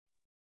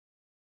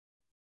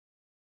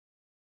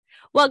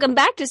Welcome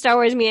back to Star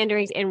Wars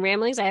Meanderings and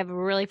Ramblings. I have a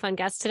really fun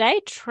guest today,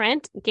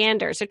 Trent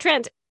Gander. So,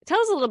 Trent, tell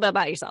us a little bit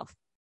about yourself.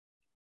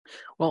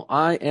 Well,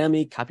 I am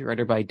a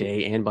copywriter by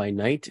day and by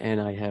night,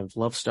 and I have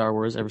loved Star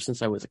Wars ever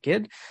since I was a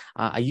kid.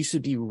 I used to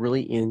be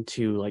really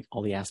into like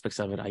all the aspects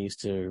of it. I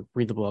used to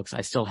read the books.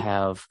 I still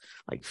have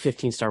like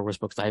 15 Star Wars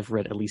books I've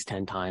read at least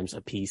 10 times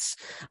a piece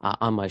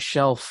on my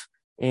shelf.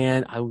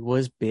 And I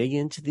was big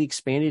into the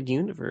expanded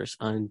universe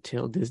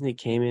until Disney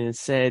came in and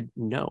said,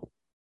 no,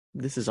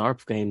 this is our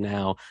game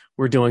now.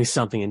 We're doing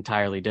something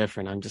entirely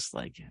different. I'm just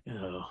like,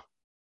 oh,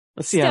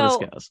 let's see how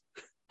this goes.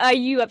 Are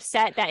you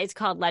upset that it's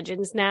called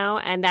Legends now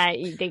and that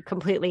they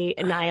completely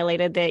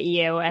annihilated the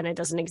EU and it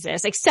doesn't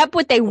exist, except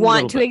what they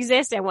want to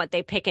exist and what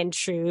they pick and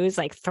choose,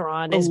 like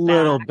Thrawn is a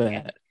little back.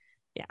 Bit.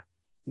 Yeah.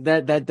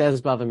 That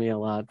does bother me a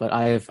lot, but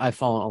I've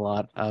fallen a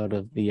lot out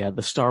of the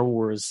Star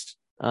Wars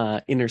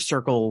inner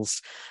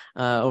circles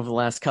over the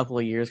last couple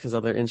of years because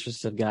other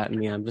interests have gotten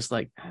me. I'm just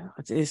like,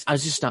 it's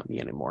just not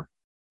me anymore.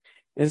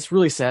 And it's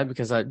really sad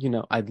because I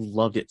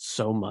loved it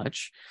so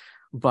much,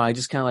 but I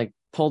just kind of like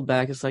pulled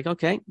back. It's like,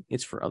 okay,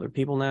 it's for other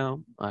people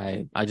now.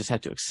 I just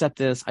have to accept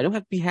this. I don't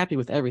have to be happy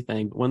with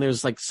everything, but when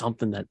there's like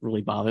something that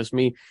really bothers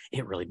me,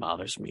 it really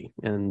bothers me.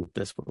 And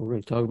that's what we're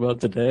going to talk about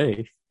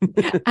today.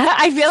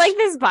 I feel like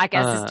this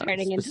podcast is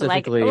turning into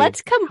like,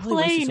 let's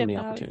complain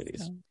about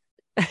opportunities.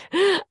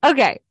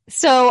 Okay.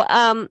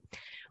 So,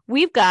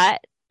 we've got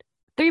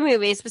 3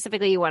 movies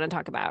specifically you want to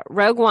talk about: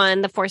 Rogue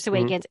One, The Force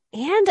Awakens,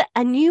 and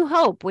A New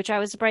Hope, which I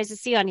was surprised to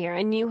see on here.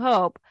 A New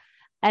Hope,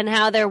 and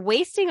how they're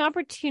wasting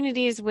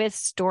opportunities with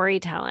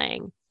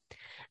storytelling.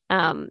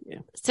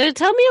 So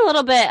tell me a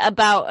little bit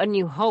about A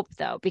New Hope,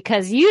 though,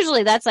 because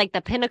usually that's like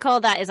the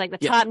pinnacle. That is like the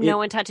top. No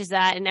one touches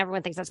that, and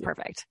everyone thinks that's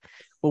perfect.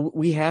 Well,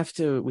 we have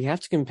to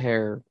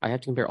compare. I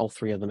have to compare all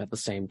 3 of them at the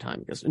same time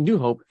because A New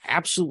Hope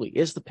absolutely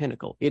is the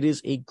pinnacle. It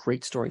is a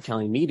great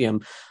storytelling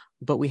medium,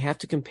 but we have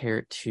to compare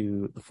it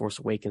to The Force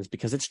Awakens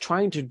because it's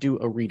trying to do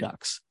a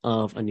redux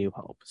of A New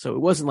Hope. So it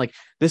wasn't like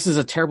this is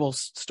a terrible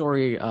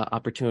story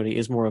opportunity.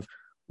 It's more of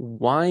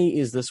why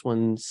is this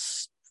one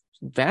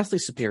vastly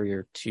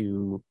superior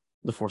to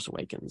The Force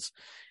Awakens?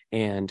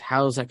 And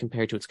how does that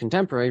compare to its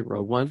contemporary,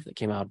 Rogue One, that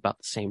came out about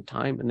the same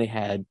time? And they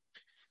had,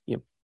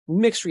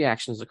 mixed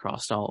reactions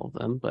across all of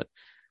them. But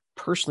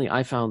personally,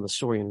 I found the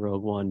story in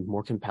Rogue One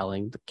more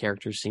compelling. The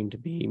characters seemed to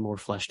be more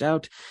fleshed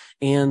out.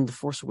 And The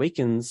Force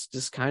Awakens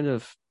just kind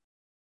of,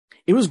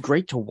 it was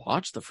great to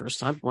watch the first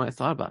time. When I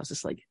thought about it, it's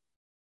just like,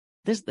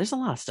 there's a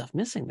lot of stuff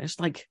missing. There's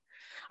like,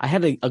 I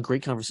had a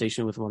great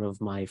conversation with one of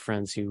my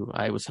friends who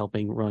I was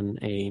helping run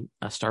a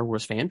Star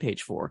Wars fan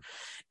page for.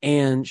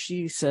 And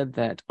she said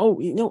that, all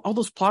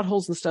those plot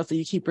holes and stuff that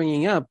you keep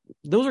bringing up,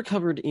 those are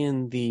covered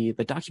in the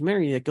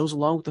documentary that goes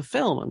along with the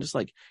film. I'm just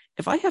like,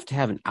 if I have to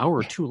have an hour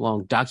or 2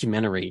 long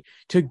documentary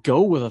to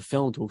go with a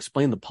film to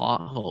explain the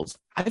plot holes,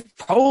 I've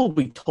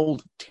probably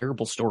told a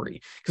terrible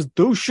story because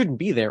those shouldn't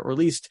be there, or at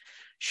least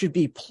should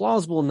be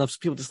plausible enough so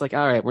people just like,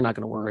 all right, we're not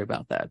going to worry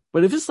about that.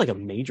 But if it's like a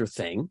major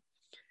thing,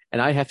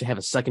 and I have to have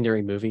a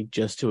secondary movie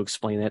just to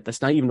explain it,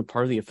 that's not even a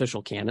part of the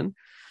official canon,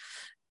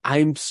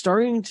 I'm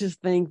starting to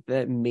think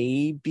that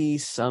maybe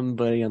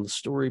somebody on the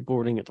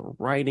storyboarding at the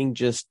writing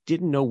just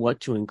didn't know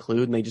what to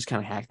include, and they just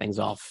kind of hack things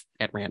off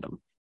at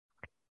random.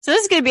 So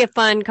this is going to be a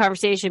fun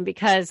conversation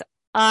because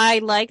I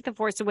like The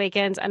Force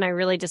Awakens and I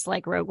really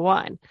dislike Rogue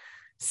One.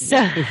 So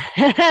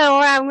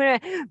I'm going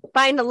to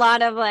find a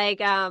lot of like,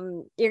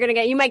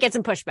 you might get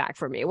some pushback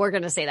from me. We're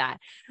going to say that.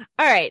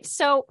 All right.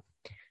 So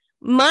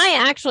my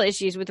actual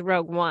issues with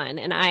Rogue One,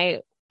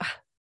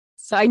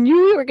 so I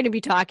knew we were going to be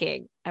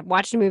talking. I've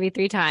watched the movie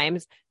 3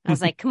 times. I was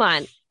like, come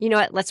on, you know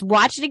what? Let's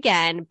watch it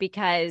again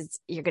because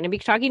you're going to be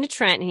talking to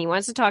Trent and he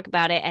wants to talk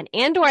about it. And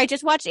Andor, I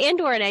just watched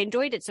Andor and I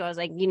enjoyed it. So I was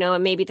like,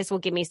 maybe this will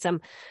give me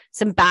some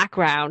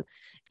background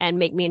and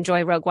make me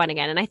enjoy Rogue One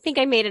again. And I think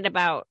I made it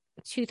about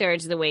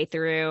 2/3 of the way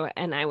through.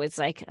 And I was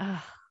like,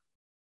 oh.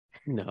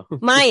 No,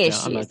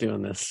 issues. I'm not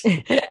doing this.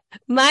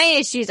 My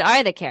issues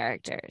are the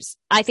characters.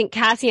 I think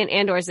Cassian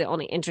Andor is the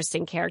only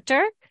interesting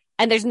character,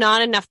 and there's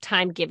not enough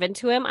time given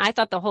to him. I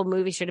thought the whole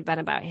movie should have been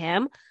about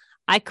him.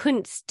 I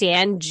couldn't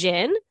stand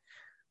Jyn,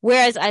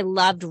 whereas I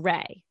loved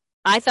Rey.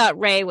 I thought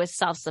Rey was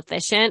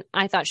self-sufficient.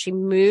 I thought she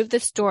moved the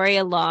story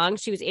along.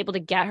 She was able to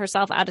get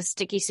herself out of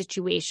sticky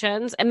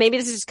situations. And maybe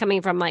this is just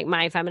coming from like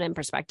my feminine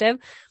perspective.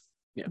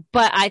 Yeah.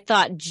 But I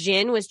thought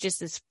Jyn was just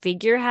this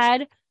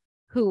figurehead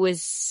who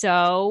was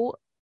so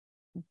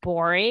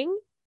boring,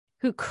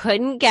 who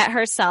couldn't get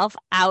herself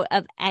out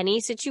of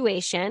any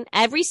situation.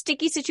 Every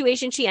sticky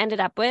situation she ended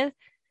up with,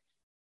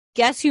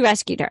 guess who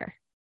rescued her?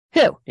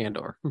 Who?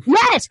 Andor.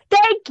 Yes,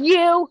 thank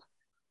you,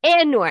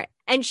 Andor.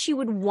 And she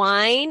would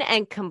whine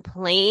and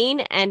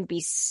complain and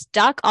be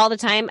stuck all the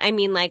time. I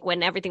mean, like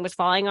when everything was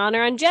falling on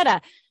her on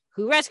Jeddah,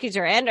 who rescues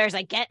her? Andor's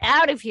like, get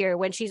out of here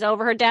when she's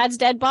over her dad's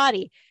dead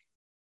body.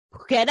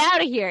 Get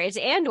out of here. It's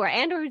Andor.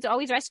 Andor who's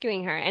always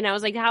rescuing her. And I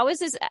was like, how is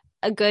this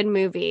a good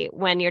movie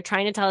when you're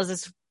trying to tell us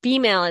this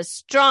female is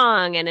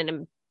strong and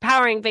an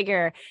empowering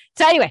figure?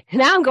 So anyway,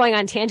 now I'm going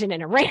on tangent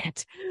and a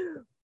rant.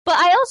 But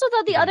I also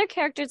thought the Mhm. other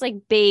characters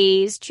like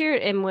Baze,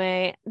 Chirrut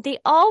Imwe, they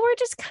all were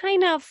just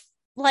kind of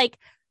like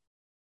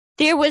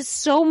there was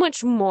so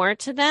much more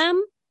to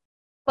them,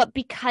 but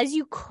because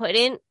you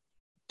couldn't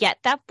get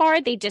that far,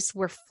 they just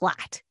were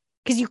flat.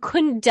 Because you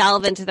couldn't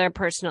delve into their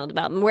personal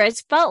development. Whereas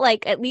it felt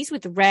like, at least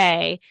with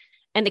Rey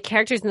and the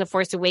characters in The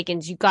Force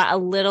Awakens, you got a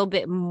little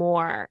bit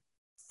more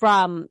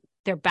from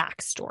their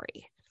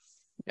backstory.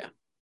 Yeah.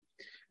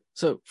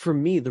 So for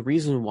me, the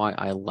reason why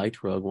I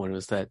liked Rogue One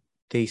was that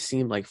they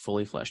seemed like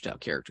fully fleshed out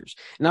characters.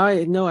 Now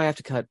I know I have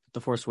to cut The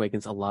Force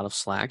Awakens a lot of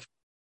slack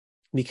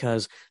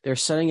because they're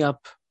setting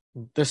up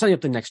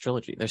the next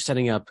trilogy. They're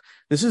setting up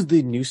this is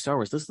the new Star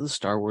Wars. This is the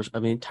Star Wars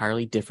of an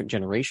entirely different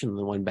generation than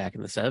the one back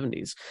in the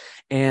 70s.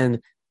 And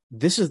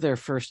this is their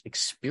first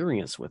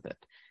experience with it.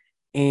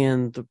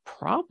 And the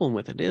problem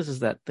with it is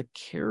that the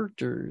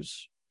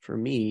characters, for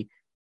me,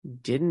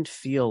 didn't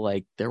feel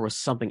like there was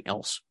something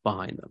else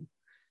behind them.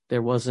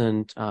 There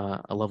wasn't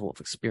a level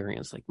of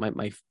experience. Like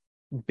my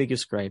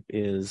biggest gripe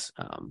is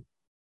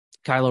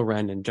Kylo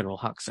Ren and General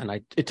Hux, and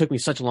it took me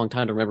such a long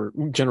time to remember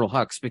General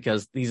Hux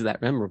because he's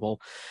that memorable.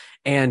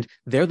 And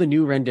they're the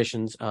new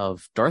renditions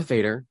of Darth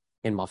Vader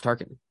and Moff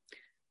Tarkin.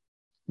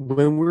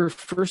 When we were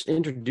first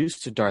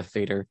introduced to Darth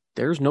Vader,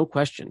 there's no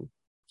question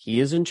he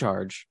is in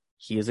charge.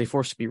 He is a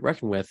force to be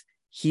reckoned with.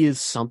 He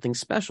is something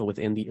special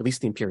within at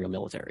least the Imperial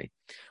military.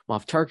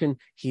 Moff Tarkin,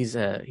 he's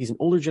an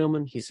older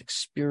gentleman. He's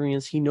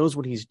experienced. He knows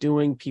what he's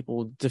doing.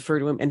 People defer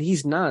to him, and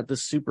he's not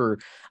this super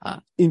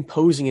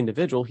imposing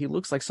individual. He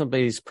looks like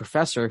somebody's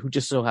professor who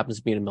just so happens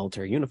to be in a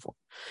military uniform.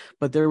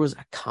 But there was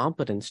a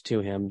competence to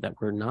him that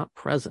were not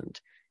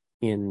present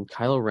in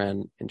Kylo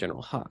Ren and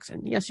General Hux.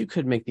 And yes, you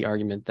could make the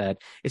argument that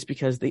it's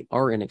because they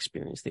are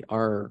inexperienced. They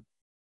are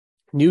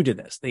new to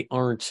this. They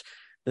aren't,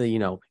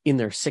 in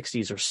their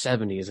 60s or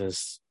 70s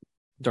as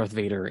Darth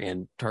Vader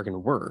and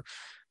Tarkin were.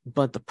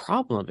 But the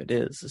problem of it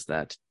is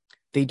that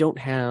they don't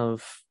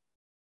have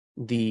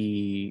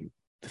the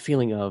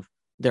feeling of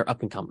they're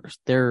up and comers.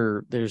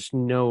 There's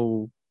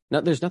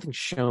nothing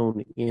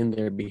shown in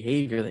their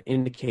behavior that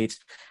indicates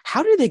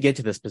how did they get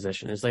to this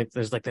position. There's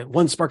like that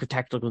one spark of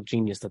tactical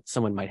genius that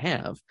someone might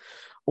have,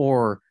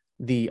 or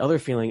the other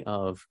feeling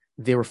of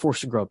they were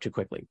forced to grow up too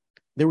quickly.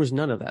 There was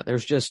none of that.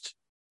 There's just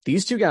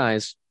these two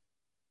guys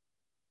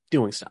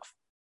doing stuff.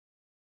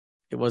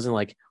 It wasn't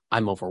like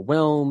I'm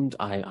overwhelmed.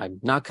 I'm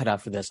not cut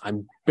out for this.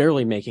 I'm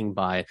barely making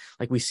by,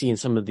 like we see in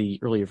some of the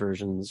earlier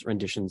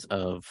renditions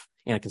of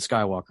Anakin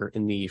Skywalker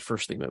in the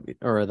first three movies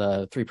or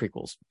the three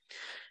prequels.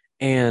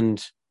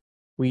 And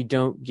we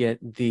don't get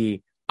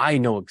I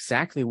know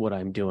exactly what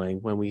I'm doing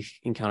when we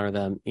encounter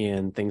them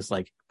in things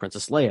like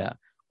Princess Leia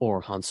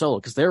or Han Solo,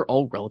 because they're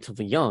all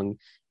relatively young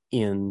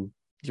in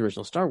the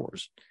original Star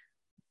Wars.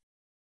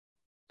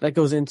 That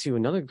goes into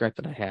another gripe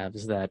that I have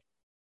is that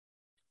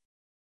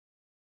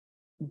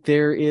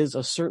there is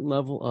a certain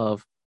level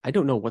of, I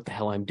don't know what the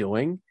hell I'm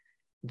doing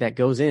that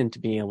goes into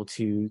being able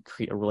to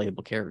create a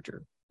relatable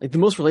character. Like the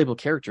most relatable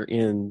character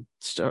in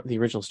the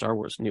original Star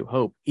Wars New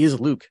Hope is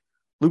Luke.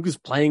 Luke is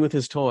playing with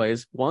his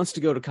toys, wants to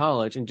go to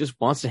college, and just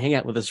wants to hang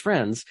out with his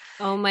friends.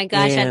 Oh my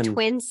gosh, that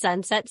twin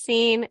sunset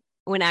scene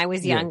when I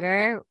was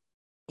younger,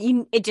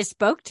 it just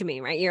spoke to me,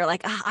 right? You're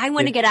like, oh, I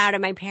want to get out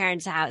of my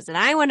parents' house and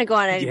I want to go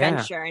on an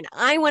adventure and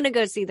I want to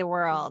go see the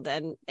world.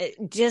 And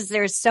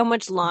there's so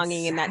much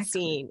longing in that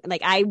scene.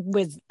 Like I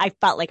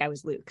felt like I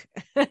was Luke.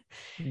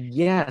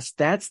 Yes,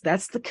 that's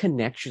the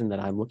connection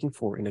that I'm looking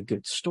for in a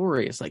good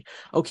story. It's like,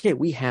 okay,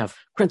 we have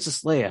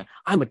Princess Leia.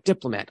 I'm a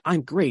diplomat.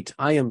 I'm great.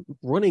 I am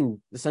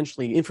running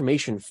essentially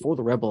information for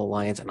the Rebel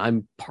Alliance and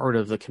I'm part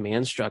of the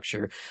command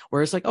structure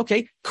where it's like,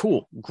 okay,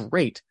 cool,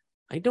 great.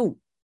 I don't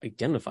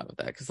identify with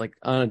that because like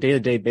on a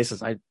day-to-day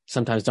basis I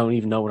sometimes don't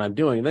even know what I'm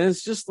doing, and then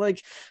it's just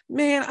like,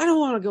 man, I don't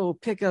want to go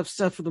pick up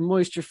stuff for the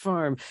moisture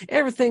farm,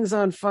 everything's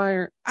on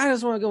fire, I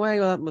just want to go hang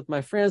out with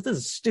my friends, this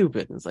is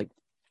stupid. And it's like,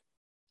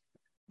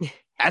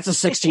 that's a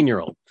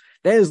 16-year-old.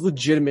 That is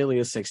legitimately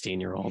a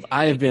 16-year-old.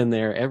 I have been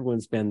there,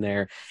 everyone's been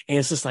there, and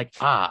it's just like,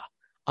 a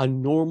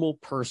normal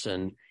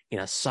person in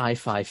a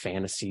sci-fi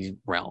fantasy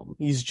realm.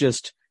 He's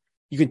just,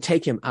 you can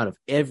take him out of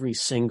every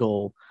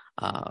single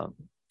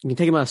you can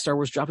take him out of Star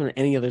Wars, drop him in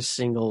any other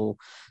single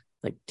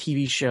like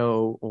TV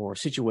show or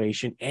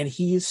situation, and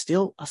he is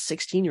still a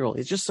 16-year-old.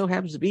 It just so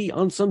happens to be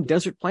on some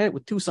desert planet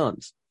with two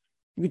suns.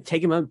 You could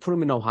take him out and put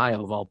him in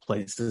Ohio of all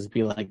places, and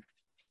be like,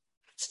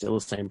 still the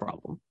same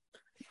problem.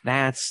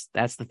 That's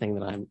the thing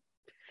that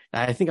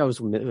I think I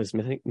was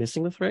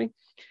missing with Rey.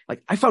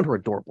 Like I found her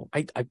adorable.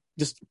 I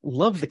just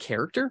love the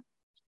character,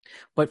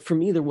 but for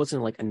me there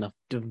wasn't like enough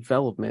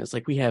development.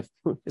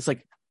 It's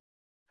like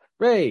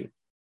Rey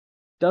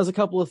does a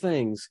couple of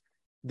things,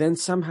 then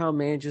somehow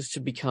manages to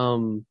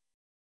become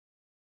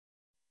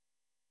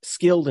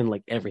skilled in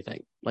like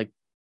everything, like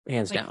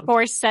hands down.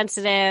 Force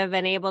sensitive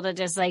and able to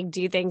just like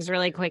do things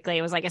really quickly.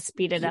 It was like a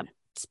sped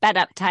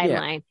up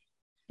timeline.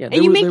 Yeah.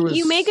 And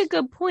you make a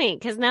good point,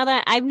 because now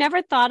that I've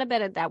never thought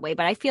about it that way,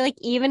 but I feel like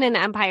even in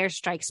Empire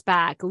Strikes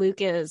Back,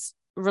 Luke is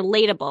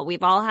relatable.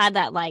 We've all had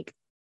that like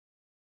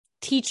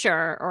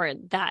teacher or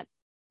that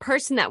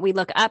person that we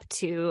look up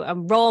to, a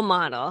role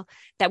model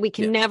that we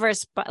can never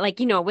like,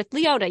 with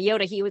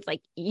Yoda, he was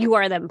like, you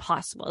are the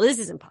impossible. This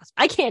is impossible.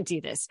 I can't do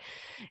this.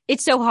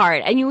 It's so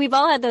hard. And we've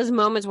all had those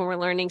moments when we're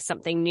learning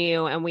something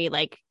new and we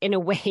like, in a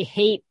way,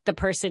 hate the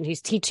person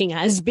who's teaching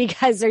us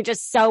because they're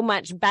just so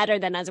much better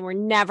than us and we're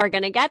never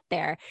going to get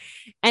there.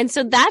 And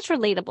so that's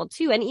relatable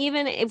too. And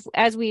even if,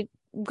 as we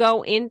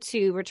go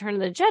into Return of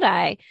the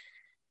Jedi,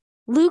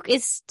 Luke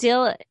is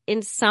still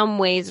in some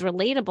ways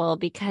relatable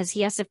because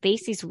he has to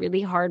face these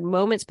really hard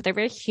moments, but they're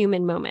very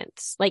human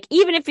moments. Like,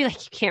 even if you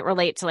can't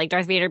relate to like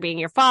Darth Vader being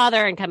your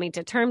father and coming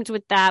to terms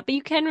with that, but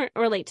you can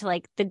relate to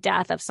like the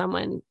death of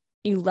someone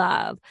you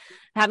love,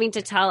 having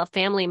to tell a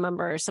family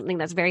member something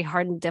that's very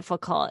hard and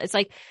difficult. It's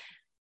like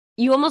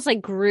you almost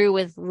like grew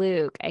with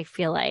Luke, I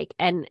feel like,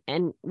 and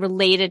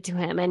related to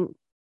him. And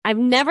I've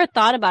never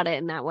thought about it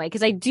in that way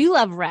because I do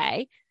love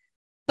Rey.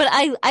 But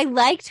I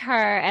liked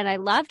her and I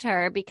loved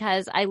her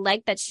because I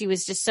liked that she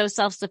was just so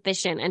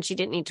self-sufficient and she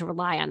didn't need to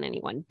rely on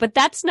anyone. But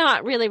that's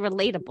not really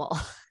relatable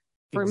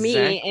for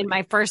me in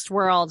my first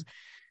world,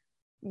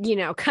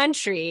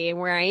 country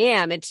where I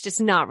am. It's just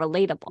not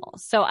relatable.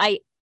 So I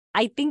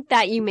think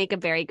that you make a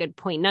very good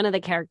point. None of the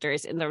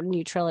characters in the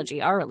new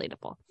trilogy are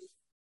relatable.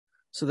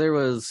 So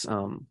there's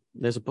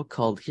a book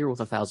called Hero with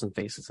a Thousand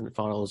Faces, and it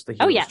follows the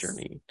hero's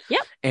journey.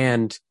 Yep.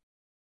 And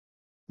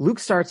Luke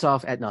starts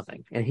off at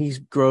nothing, and he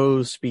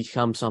grows to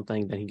become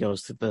something. Then he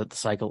goes through the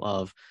cycle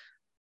of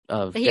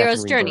the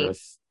hero's journey.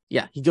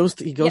 Yeah, he goes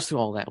through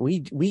all that.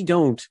 We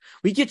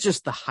get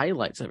just the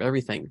highlights of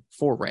everything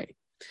for Rey.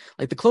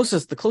 Like the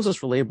closest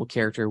relatable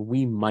character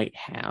we might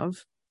have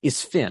is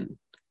Finn,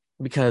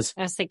 because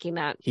I was thinking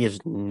that he has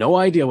no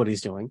idea what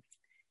he's doing.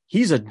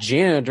 He's a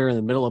janitor in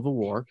the middle of a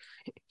war.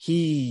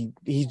 He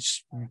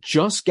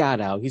just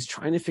got out. He's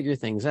trying to figure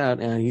things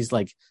out, and he's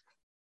like,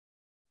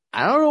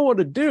 I don't know what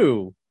to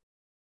do.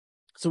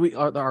 So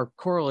our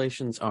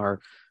correlations are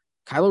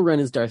Kylo Ren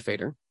is Darth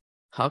Vader,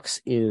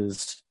 Hux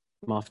is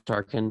Moff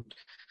Tarkin,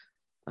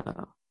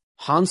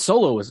 Han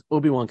Solo is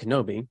Obi-Wan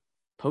Kenobi,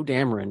 Poe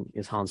Dameron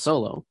is Han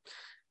Solo,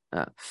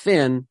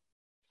 Finn.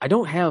 I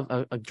don't have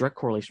a direct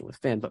correlation with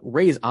Finn, but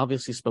Rey is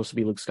obviously supposed to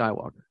be Luke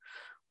Skywalker.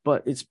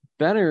 But it's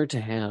better to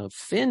have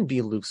Finn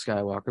be Luke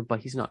Skywalker, but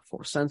he's not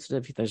Force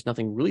sensitive. There's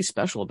nothing really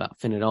special about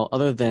Finn at all,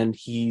 other than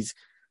he's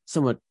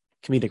somewhat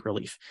comedic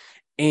relief.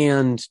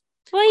 And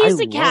he's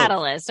the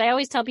catalyst. I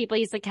always tell people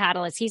he's the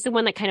catalyst. He's the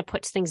one that kind of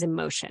puts things in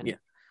motion. Yeah.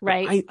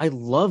 Right. I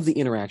love the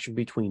interaction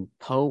between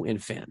Poe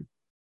and Finn.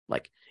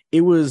 Like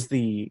it was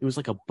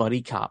like a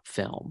buddy cop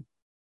film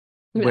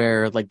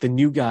where like the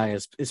new guy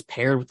is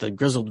paired with the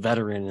grizzled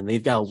veteran and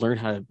they've got to learn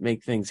how to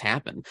make things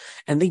happen.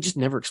 And they just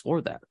never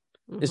explored that.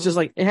 Mm-hmm. It's just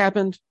like it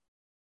happened.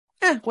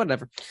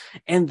 Whatever.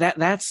 And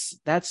that's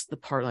the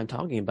part I'm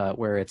talking about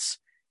where it's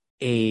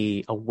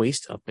a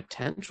waste of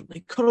potential. They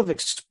could have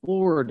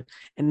explored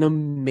an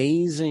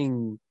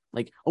amazing,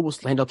 like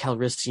almost Lando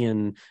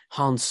Calrissian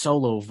Han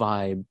Solo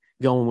vibe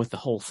going with the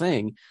whole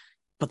thing,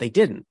 but they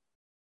didn't.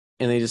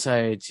 And they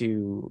decided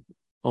to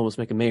almost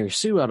make a Mary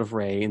Sue out of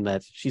Rey, in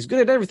that she's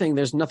good at everything.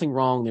 There's nothing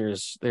wrong.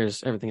 There's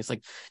everything. It's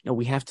like, no,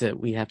 we have to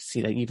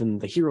see that even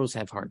the heroes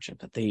have hardship,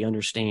 that they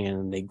understand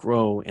and they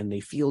grow and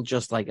they feel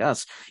just like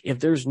us. If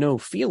there's no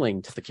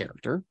feeling to the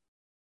character,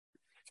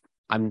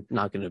 I'm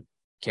not going to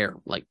care.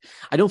 Like,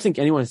 I don't think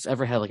anyone has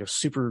ever had like a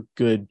super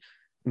good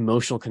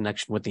emotional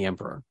connection with the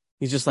Emperor.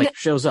 He's just like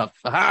shows up,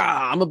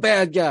 I'm a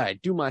bad guy,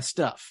 do my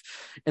stuff,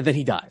 and then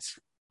he dies.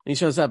 And he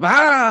shows up,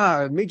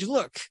 made you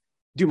look,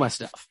 do my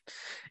stuff.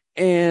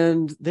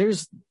 And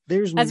there's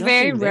that's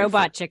very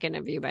Robot Chicken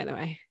of you, by the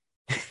way.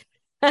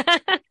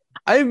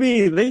 I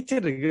mean, they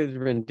did a good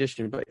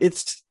rendition, but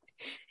it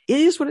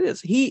is what it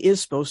is. He is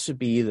supposed to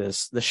be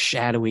the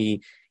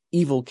shadowy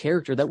evil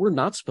character that we're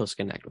not supposed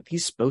to connect with.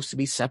 He's supposed to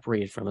be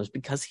separated from us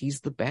because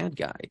he's the bad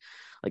guy.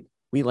 Like,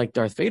 we like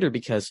Darth Vader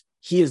because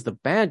he is the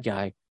bad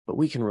guy, but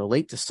we can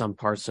relate to some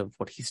parts of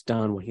what he's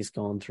done, what he's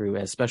gone through,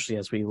 especially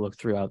as we look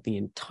throughout the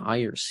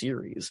entire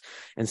series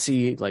and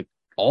see like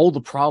all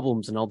the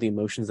problems and all the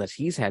emotions that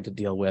he's had to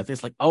deal with.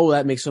 It's like, oh,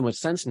 that makes so much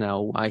sense now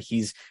why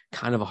he's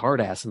kind of a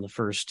hard ass in the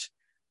first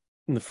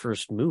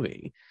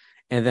movie.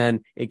 And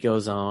then it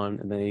goes on,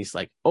 and then he's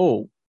like,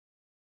 oh,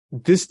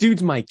 this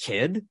dude's my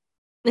kid?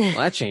 Well,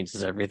 that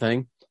changes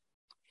everything.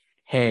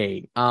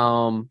 Hey,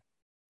 your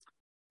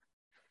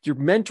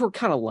mentor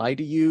kind of lied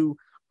to you.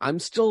 I'm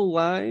still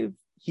alive.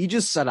 He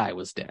just said I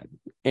was dead.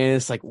 And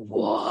it's like,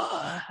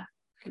 what?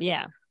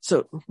 Yeah.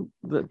 So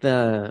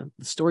the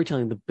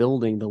storytelling, the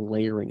building, the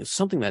layering is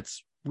something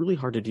that's really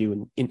hard to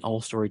do in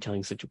all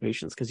storytelling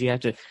situations, because you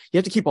have to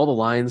keep all the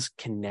lines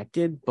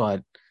connected,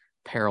 but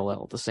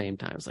parallel at the same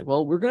time. It's like,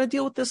 well, we're going to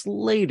deal with this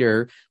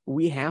later.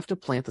 We have to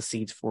plant the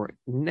seeds for it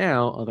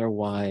now.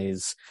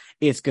 Otherwise,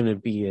 it's going to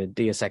be a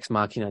Deus Ex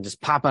Machina,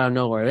 just pop out of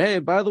nowhere. Hey,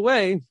 by the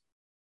way,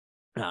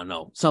 I don't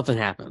know, something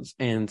happens.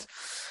 And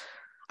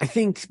I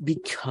think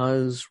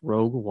because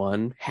Rogue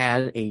One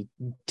had a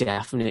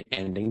definite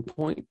ending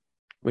point,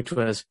 which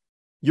was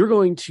you're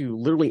going to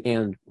literally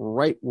end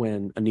right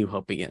when A New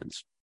Hope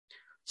begins.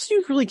 So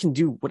you really can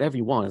do whatever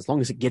you want as long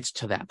as it gets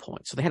to that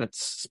point. So they had a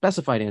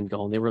specified end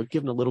goal, and they were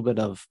given a little bit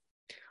of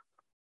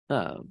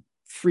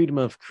freedom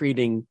of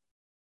creating,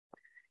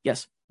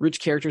 yes, rich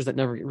characters that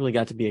never really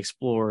got to be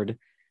explored.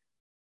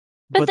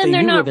 But then they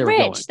they're knew where not they were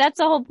rich.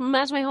 going.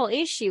 That's my whole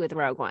issue with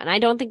Rogue One. I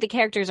don't think the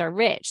characters are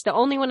rich. The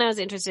only one I was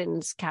interested in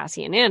is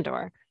Cassian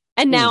Andor.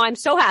 And now I'm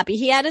so happy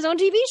he had his own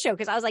TV show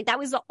because I was like, that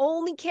was the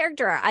only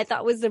character I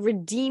thought was the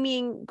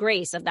redeeming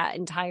grace of that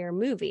entire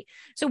movie.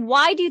 So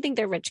why do you think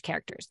they're rich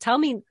characters? Tell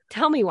me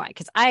why,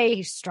 because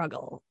I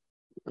struggle.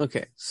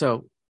 Okay,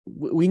 so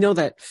we know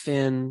that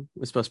Finn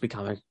was supposed to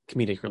be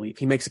comedic relief.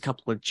 He makes a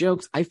couple of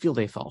jokes. I feel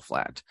they fall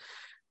flat.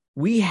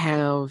 We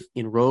have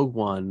in Rogue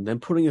One them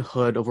putting a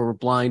hood over a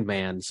blind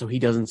man so he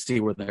doesn't see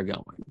where they're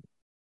going.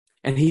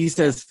 And he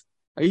says,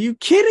 "Are you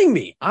kidding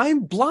me?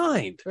 I'm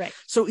blind." Right.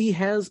 So he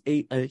has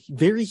a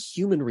very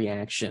human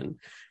reaction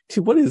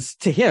to what is,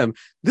 to him,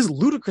 this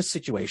ludicrous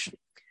situation.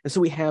 And so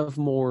we have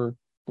more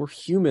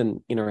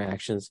human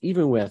interactions,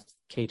 even with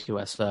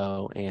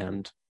K2SO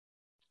and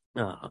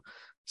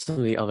some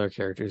of the other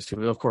characters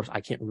too. Of course,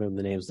 I can't remember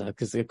the names now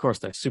because, of course,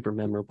 they're super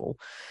memorable.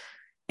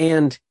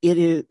 And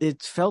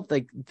it felt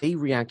like they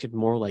reacted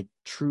more like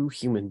true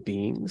human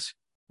beings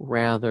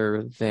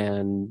rather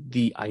than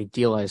the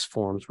idealized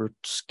forms we're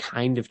just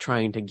kind of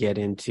trying to get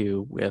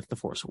into with The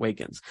Force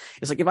Awakens.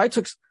 It's like if I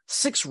took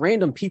 6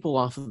 random people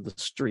off of the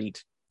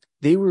street,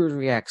 they would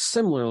react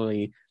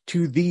similarly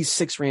to these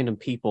 6 random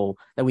people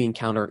that we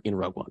encounter in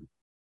Rogue One.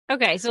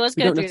 Okay, so let's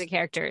go through the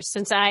characters.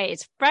 Since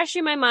it's fresh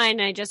in my mind,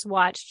 and I just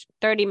watched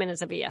 30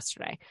 minutes of it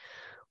yesterday.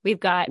 We've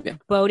got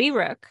Bodhi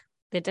Rook,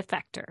 the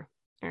defector.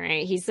 All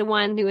right, he's the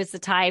one who was the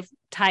TIE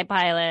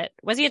pilot.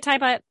 Was he a TIE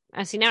pilot?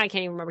 See, now I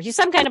can't even remember. He's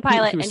some kind of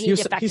pilot, and he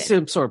defected. He's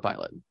some sort of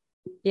pilot.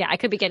 Yeah, I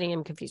could be getting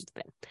him confused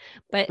with Finn.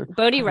 But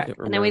Bodhi Rook,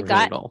 and then we've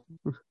got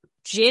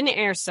Jyn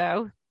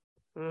Erso.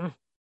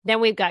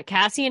 Then we've got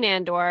Cassian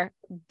Andor,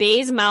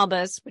 Baze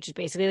Malbus, which is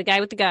basically the guy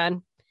with the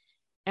gun,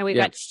 and we've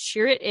got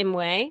Chirrut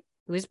Imwe,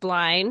 who is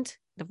blind.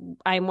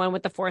 I'm one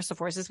with the Force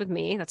is with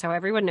me. That's how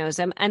everyone knows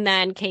him. And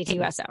then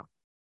K2SO.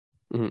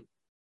 Mm-hmm.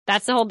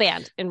 That's the whole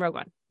band in Rogue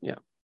One. Yeah.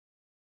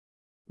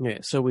 Yeah.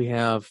 So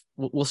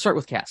we'll start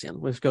with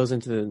Cassian, which goes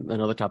into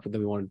another topic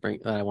that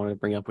I wanted to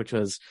bring up, which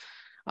was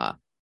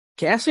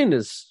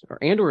Cassian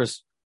Andor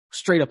is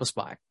straight up a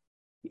spy.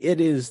 It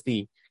is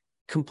the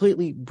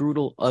completely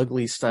brutal,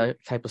 ugly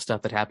type of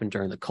stuff that happened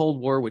during the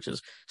Cold War, which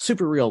is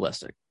super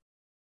realistic.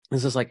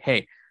 It's just like,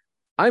 hey,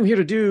 I'm here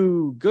to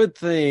do good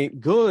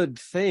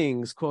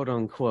things, quote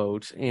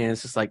unquote. And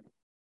it's just like,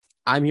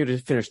 I'm here to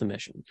finish the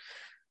mission.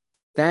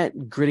 That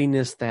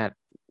grittiness,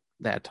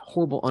 that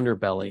horrible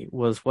underbelly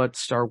was what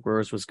Star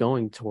Wars was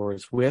going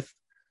towards with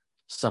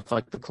stuff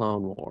like the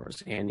Clone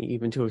Wars and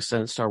even to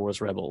extent Star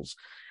Wars Rebels.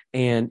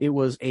 And it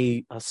was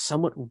a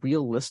somewhat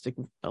realistic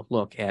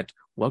look at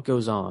what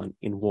goes on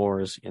in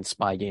wars and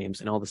spy games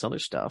and all this other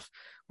stuff.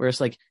 Where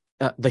it's like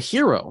the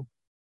hero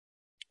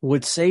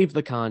would save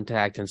the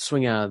contact and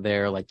swing out of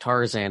there like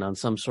Tarzan on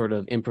some sort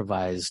of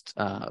improvised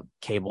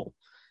cable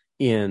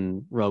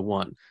in Rogue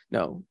One.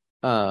 No,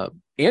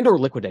 Andor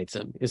liquidates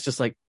him. It's just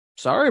like,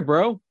 sorry,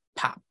 bro,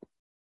 pop.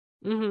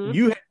 Mm-hmm.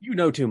 You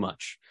know too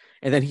much.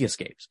 And then he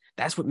escapes.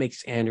 That's what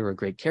makes Andor a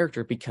great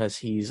character, because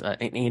he's an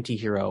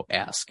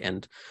anti-hero-esque.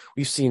 And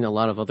we've seen a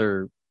lot of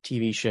other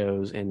TV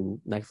shows and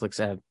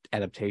Netflix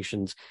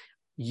adaptations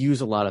use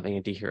a lot of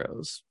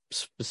anti-heroes,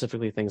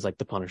 specifically things like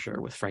The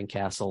Punisher with Frank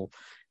Castle,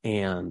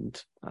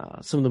 and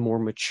some of the more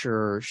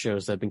mature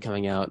shows that have been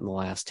coming out in the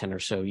last 10 or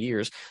so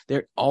years.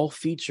 They all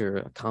feature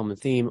a common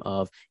theme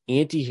of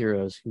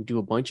anti-heroes who do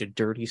a bunch of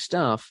dirty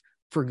stuff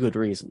for good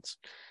reasons.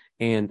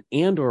 And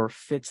Andor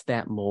fits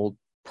that mold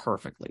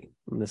perfectly.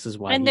 And this is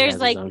why. And there's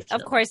like,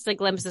 of course, the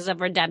glimpses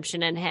of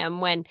redemption in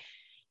him when,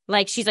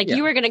 like, she's like,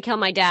 you were going to kill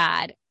my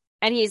dad.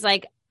 And he's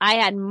like, I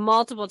had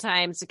multiple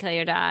times to kill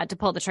your dad, to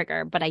pull the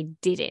trigger, but I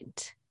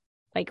didn't.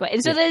 Like,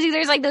 and so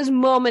there's like those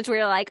moments where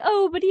you're like,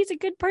 oh, but he's a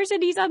good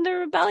person. He's on the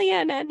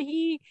rebellion and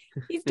he's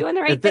doing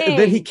the right thing.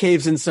 Then he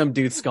caves in some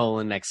dude's skull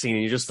in the next scene,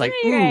 and you're just like,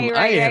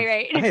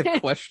 right. I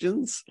have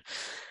questions.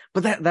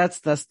 But that's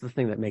the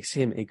thing that makes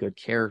him a good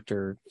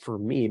character for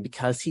me,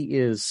 because he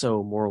is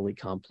so morally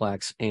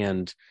complex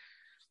and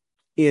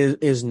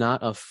is not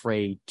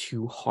afraid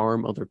to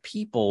harm other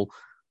people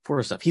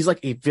for stuff. He's like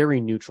a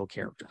very neutral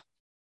character.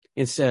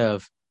 Instead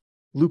of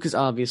Luke is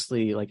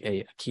obviously like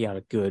a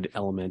chaotic good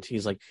element.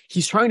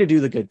 He's trying to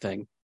do the good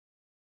thing,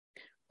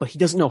 but he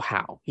doesn't know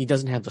how. He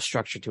doesn't have the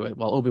structure to it.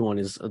 While Obi-Wan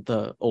is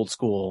the old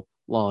school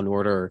Law and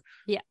Order.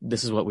 Yeah,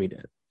 this is what we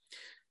did.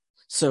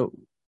 So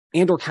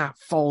Andor kind of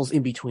falls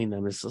in between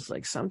them. It's just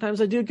like,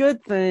 sometimes I do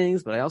good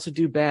things, but I also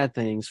do bad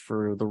things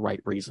for the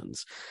right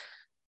reasons.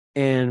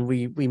 And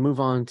we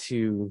move on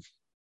to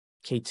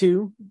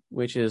K2,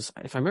 which is,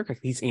 if I remember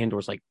correctly, he's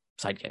Andor's like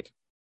sidekick,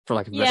 for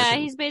lack of a better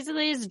term. He's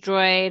basically his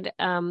droid,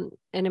 an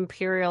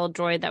Imperial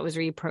droid that was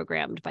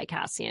reprogrammed by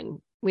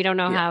Cassian. We don't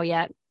know how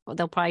yet. Well,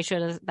 they'll probably show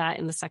us that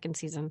in the second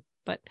season.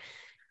 But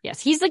yes,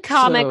 he's the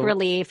comic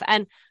relief.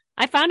 And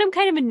I found him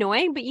kind of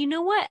annoying, but you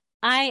know what?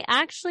 I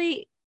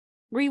actually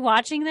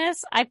rewatching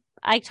this,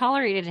 I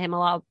tolerated him a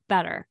lot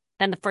better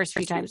than the first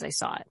few times I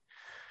saw it.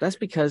 That's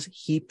because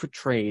he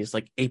portrays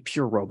like a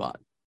pure robot.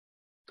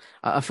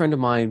 A friend of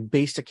mine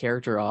based a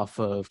character off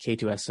of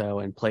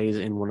K2SO and plays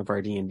in one of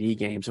our D&D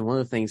games. And one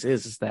of the things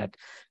is that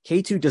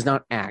K2 does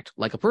not act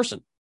like a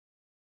person.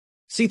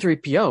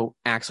 C3PO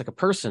acts like a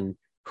person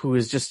who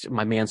is just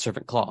my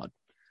manservant Claude.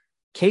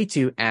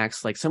 K2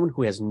 acts like someone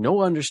who has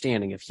no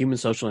understanding of human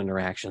social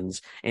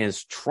interactions and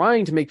is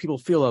trying to make people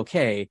feel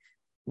okay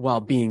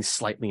while being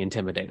slightly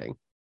intimidating.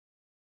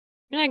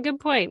 Yeah, good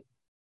point.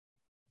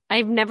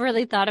 I've never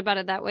really thought about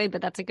it that way,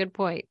 but that's a good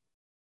point.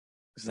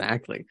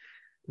 Exactly.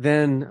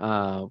 Then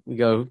we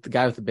go the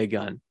guy with the big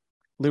gun.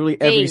 Literally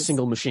every Baze.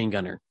 single machine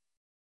gunner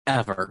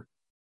ever.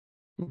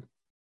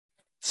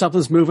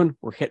 Something's moving,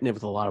 we're hitting it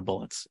with a lot of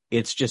bullets.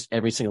 It's just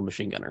every single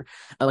machine gunner.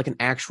 Like an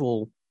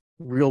actual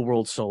real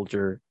world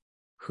soldier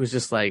who's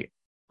just like,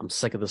 I'm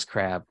sick of this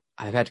crap.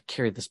 I've had to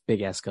carry this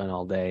big ass gun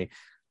all day.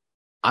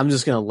 I'm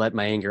just going to let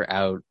my anger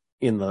out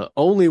in the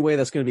only way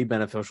that's going to be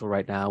beneficial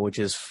right now, which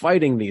is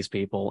fighting these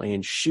people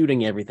and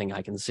shooting everything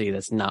I can see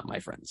that's not my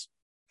friends.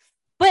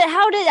 But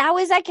how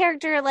is that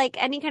character like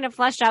any kind of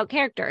fleshed out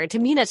character? To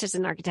me, that's just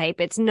an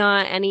archetype. It's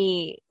not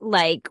any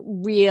like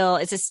real,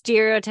 it's a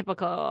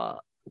stereotypical.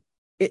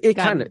 It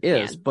kind of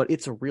is, but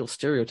it's a real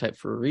stereotype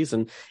for a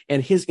reason.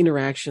 And his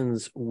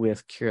interactions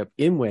with Kirip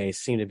Imwe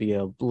seem to be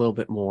a little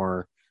bit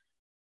more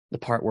the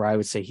part where I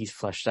would say he's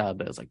fleshed out.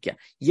 But it's like, yeah,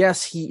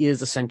 yes, he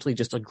is essentially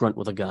just a grunt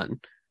with a gun.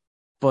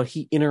 But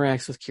he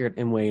interacts with Kirip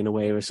Imwe in a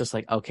way where it's just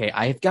like, okay,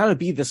 I've got to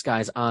be this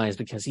guy's eyes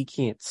because he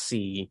can't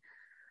see.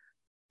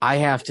 I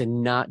have to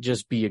not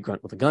just be a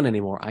grunt with a gun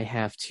anymore. I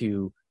have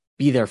to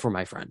be there for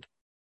my friend.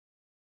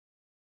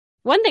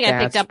 One thing I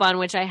picked up on,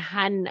 which I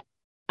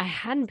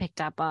hadn't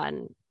picked up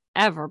on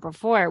ever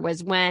before,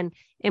 was when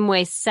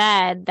Imwe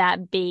said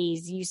that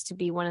Baze used to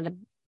be one of the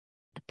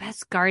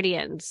best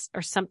guardians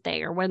or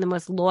something, or one of the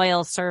most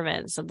loyal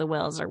servants of the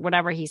Wills, or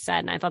whatever he said.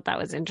 And I thought that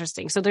was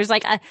interesting. So there's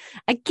like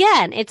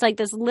again, it's like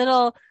this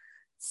little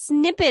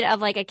snippet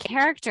of like a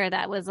character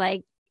that was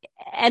like,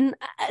 and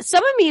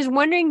some of me is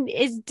wondering,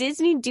 is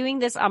Disney doing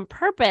this on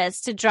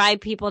purpose to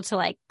drive people to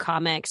like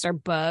comics or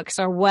books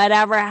or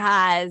whatever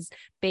has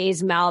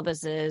Baze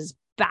Malbus's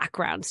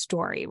background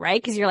story,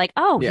 right? Because you're like,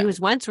 oh, he was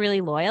once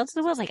really loyal to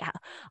the Wills. Like,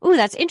 oh,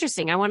 that's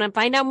interesting. I want to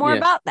find out more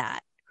about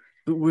that.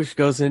 Which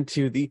goes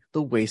into the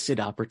wasted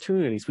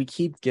opportunities. We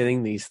keep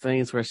getting these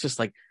things where it's just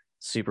like,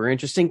 super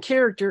interesting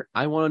character.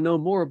 I want to know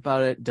more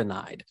about it.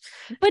 Denied.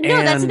 But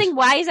no, that's the thing.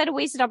 Why is that a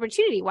wasted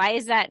opportunity? Why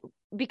is that?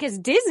 Because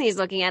Disney's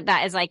looking at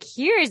that as like,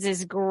 here's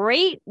this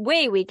great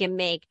way we can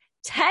make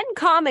 10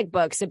 comic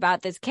books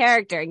about this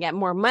character and get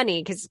more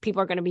money because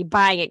people are going to be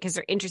buying it because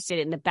they're interested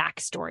in the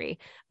backstory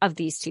of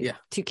these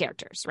two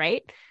characters,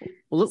 right?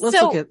 Well,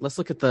 let's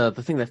look at the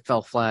thing that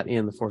fell flat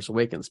in The Force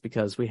Awakens,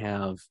 because we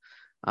have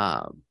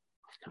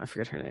I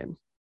forget her name,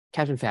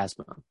 Captain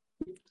Phasma.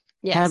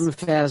 Yes. Captain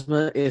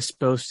Phasma is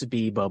supposed to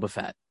be Boba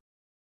Fett.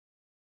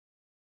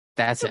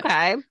 That's it.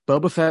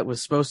 Boba Fett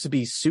was supposed to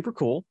be super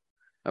cool.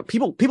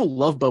 People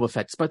love Boba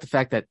Fett, despite the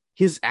fact that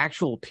his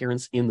actual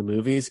appearance in the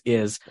movies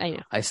is,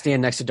 I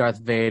stand next to Darth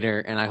Vader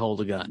and I hold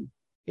a gun.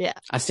 Yeah.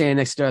 I stand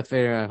next to Darth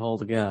Vader and I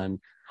hold a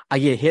gun. I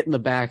get hit in the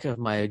back of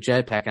my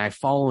jetpack and I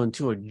fall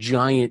into a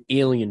giant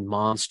alien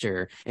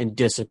monster and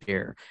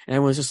disappear. And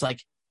everyone's just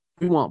like,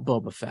 we want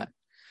Boba Fett.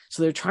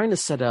 So they're trying to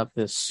set up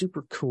this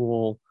super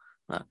cool,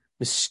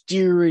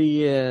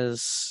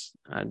 mysterious,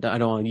 I don't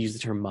want to use the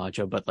term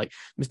macho, but like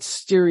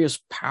mysterious,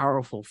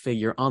 powerful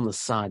figure on the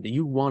side that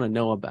you want to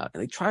know about.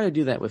 And they try to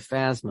do that with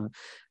Phasma.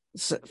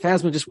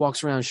 Phasma just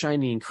walks around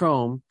shiny and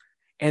chrome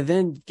and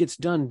then gets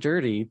done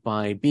dirty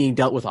by being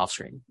dealt with off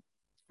screen.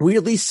 We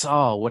at least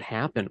saw what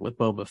happened with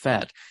Boba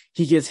Fett.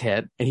 He gets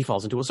hit and he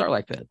falls into a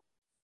Sarlacc pit.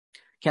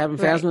 Captain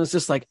Phasma is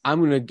just like, I'm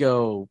going to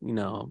go,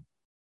 to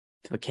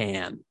the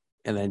can,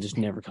 and then just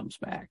never comes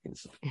back. And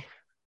so,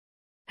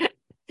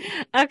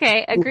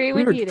 okay, agree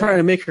with you. We were trying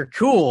to make her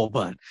cool,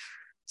 but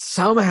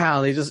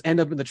somehow they just end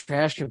up in the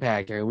trash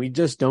compactor, and we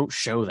just don't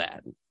show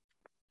that.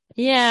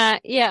 Yeah,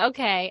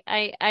 okay.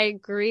 I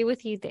agree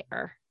with you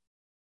there.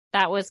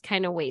 That was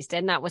kind of wasted,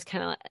 and that was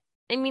kind of,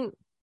 I mean,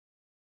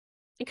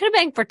 it could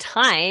have been for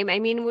time. I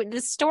mean,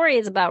 the story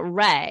is about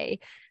Rey.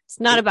 It's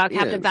not about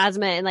Captain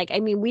Phasma,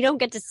 and we don't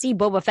get to see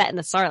Boba Fett in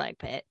the Sarlacc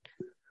pit.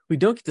 We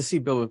don't get to see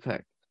Boba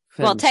Fett.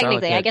 Well,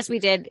 technically, I guess we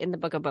did in the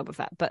Book of Boba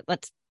Fett, but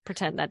let's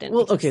pretend that didn't.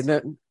 Well, okay.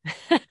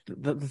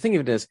 The thing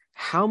of it is,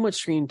 how much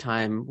screen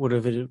time would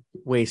have been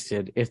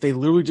wasted if they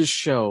literally just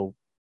show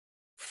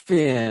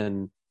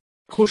Finn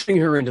pushing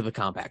her into the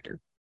compactor,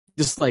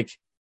 just like,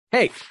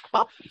 hey,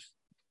 pop.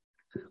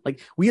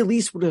 Like, we at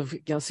least would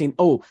have seen,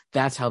 oh,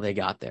 that's how they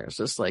got there.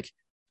 So it's like,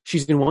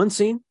 she's in one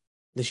scene,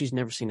 then she's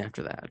never seen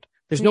after that.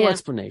 There's no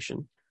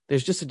explanation.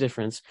 There's just a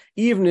difference.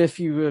 Even if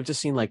you have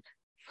just seen like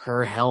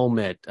her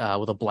helmet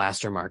with a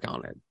blaster mark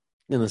on it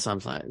in the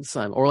sun,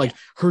 or like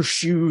her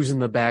shoes in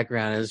the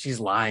background as she's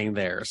lying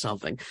there or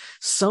something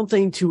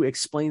to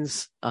explain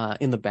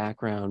in the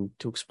background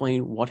to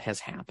explain what has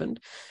happened,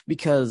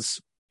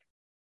 because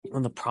one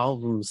of the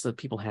problems that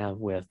people have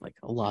with like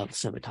a lot of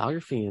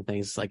cinematography and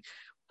things, like,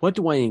 what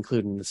do I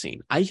include in the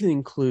scene? I can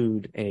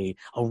include a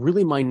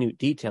really minute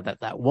detail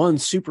that one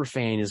super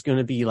fan is going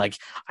to be like,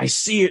 I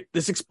see it.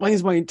 This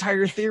explains my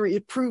entire theory.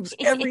 It proves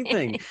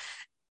everything.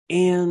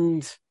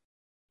 And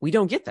we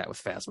don't get that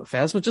with Phasma.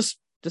 Phasma just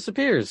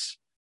disappears.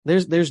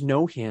 There's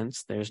no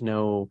hints. There's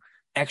no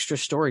extra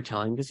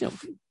storytelling because,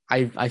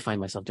 I find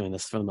myself doing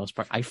this for the most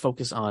part. I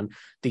focus on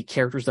the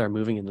characters that are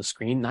moving in the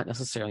screen, not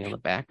necessarily on the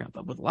background.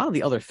 But with a lot of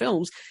the other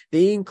films,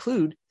 they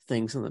include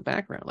things in the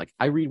background. Like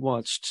I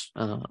rewatched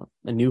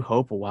A New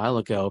Hope a while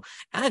ago,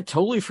 and I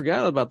totally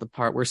forgot about the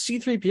part where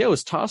C-3PO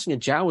is tossing a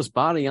Jawa's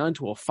body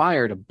onto a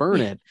fire to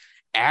burn it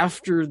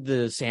after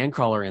the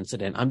Sandcrawler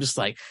incident. I'm just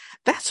like,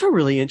 that's a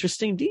really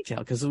interesting detail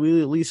because we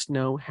at least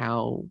know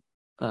how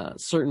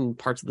certain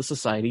parts of the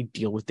society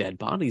deal with dead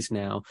bodies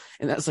now,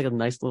 and that's like a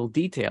nice little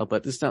detail.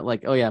 But it's not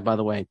like, oh yeah, by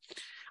the way,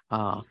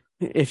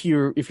 if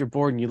you're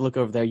bored and you look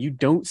over there, you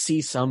don't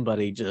see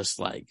somebody just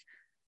like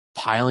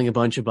piling a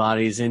bunch of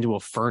bodies into a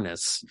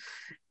furnace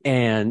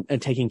and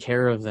taking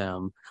care of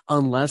them,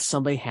 unless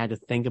somebody had to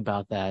think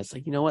about that. It's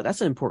like, you know what, that's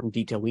an important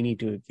detail we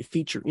need to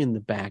feature in the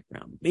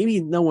background.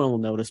 Maybe no one will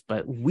notice,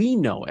 but we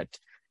know it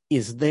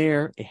is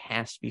there. It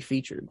has to be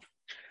featured.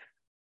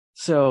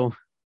 So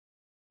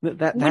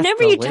that's whenever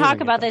the you layering talk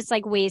of about that. this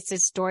like wasted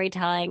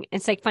storytelling,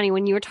 it's like funny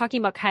when you were talking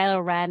about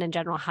Kylo Ren and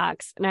General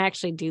Hux, and I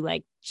actually do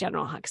like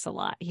General Hux a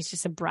lot. He's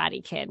just a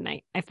bratty kid, and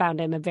I found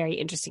him a very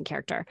interesting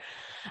character.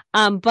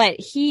 But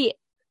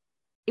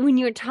when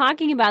you were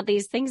talking about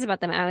these things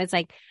about them, I was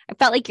like, I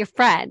felt like your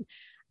friend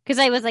because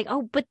I was like,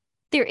 oh, but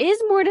there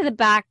is more to the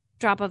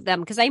backdrop of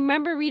them because I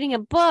remember reading a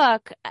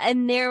book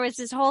and there was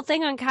this whole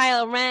thing on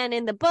Kylo Ren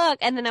in the book,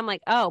 and then I'm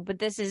like, oh, but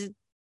this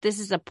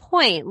is a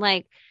point,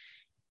 like.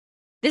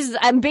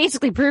 I'm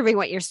basically proving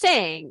what you're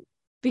saying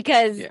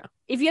because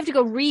if you have to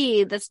go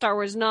read the Star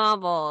Wars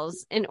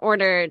novels in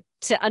order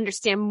to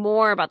understand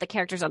more about the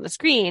characters on the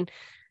screen,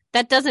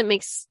 that doesn't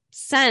make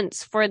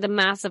sense for the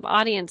massive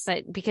audience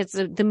because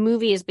the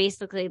movie is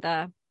basically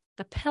the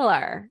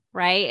pillar,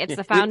 right? It's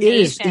the foundation. It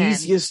is the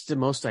easiest, the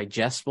most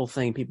digestible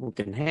thing people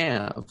can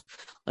have.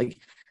 Like,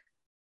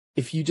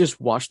 if you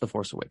just watch The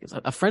Force Awakens,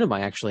 a friend of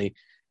mine actually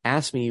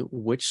asked me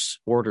which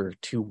order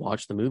to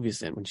watch the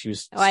movies in when she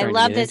was I starting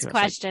love to get this into it.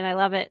 question. I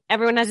love it.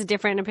 Everyone has a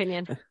different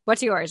opinion.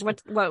 What's yours?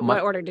 What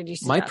order did you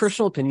suggest? My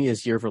personal opinion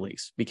is year of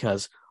release,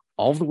 because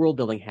all of the world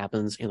building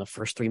happens in the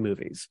first three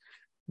movies.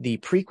 The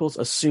prequels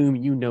assume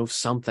you know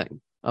something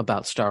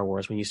about Star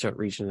Wars when you start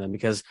reaching them,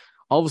 because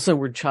all of a sudden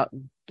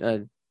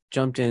we're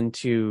jumped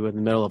into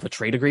the middle of a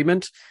trade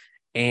agreement,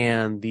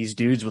 and these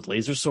dudes with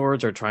laser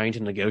swords are trying to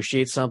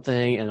negotiate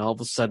something, and all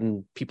of a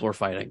sudden people are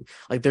fighting.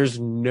 Like,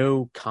 there's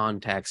no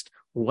context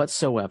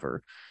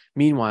whatsoever.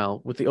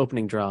 Meanwhile, with the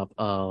opening drop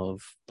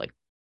of like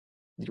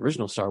the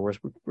original Star Wars,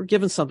 we're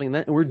given something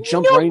that, and we're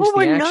jumped right into the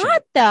action.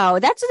 Not though.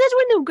 That's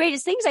one of the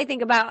greatest things I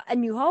think about A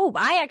New Hope.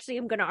 I actually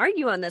am going to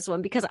argue on this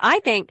one because I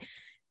think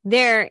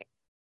there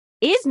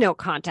is no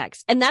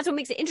context, and that's what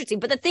makes it interesting.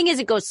 But the thing is,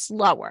 it goes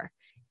slower.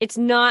 It's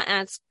not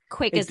as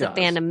quick as the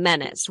Phantom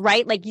Menace,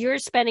 right? Like, you're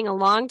spending a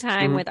long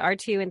time with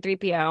R2 and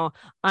 3PO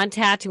on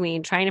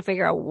Tatooine trying to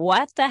figure out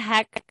what the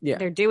heck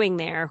they're doing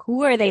there.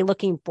 Who are they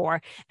looking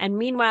for? And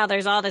meanwhile,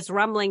 there's all this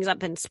rumblings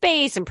up in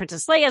space, and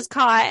Princess Leia's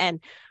caught,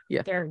 and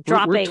they're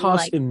dropping. We're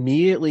tossed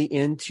immediately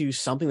into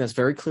something that's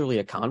very clearly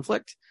a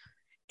conflict,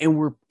 and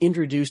we're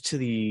introduced to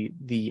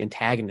the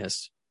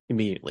antagonist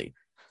immediately.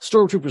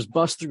 Stormtroopers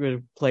bust through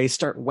a place,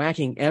 start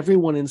whacking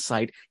everyone in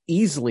sight,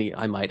 easily,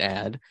 I might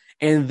add.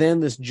 And then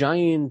this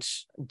giant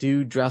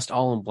dude dressed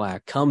all in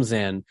black comes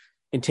in,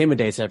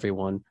 intimidates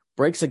everyone,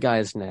 breaks a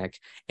guy's neck,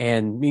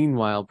 and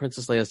meanwhile,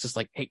 Princess Leia's just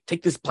like, hey,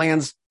 take these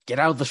plans, get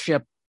out of the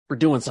ship, we're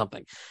doing something.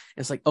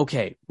 And it's like,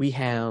 okay, we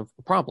have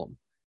a problem.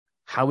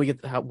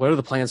 What are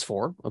the plans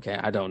for? Okay,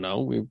 I don't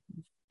know.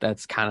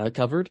 That's kind of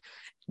covered.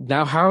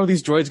 Now, how are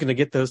these droids going to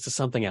get those to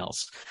something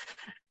else?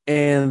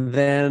 And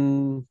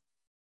then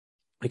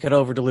we cut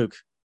over to Luke.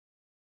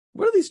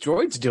 What are these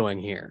droids doing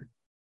here?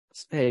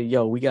 Hey,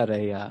 yo, we got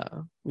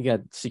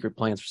secret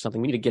plans for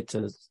something. We need to get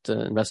to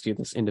investigate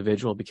this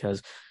individual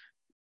because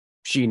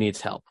she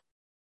needs help.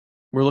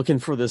 We're looking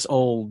for this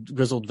old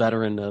grizzled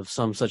veteran of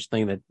some such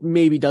thing that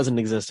maybe doesn't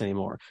exist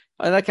anymore.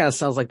 That kind of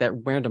sounds like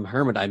that random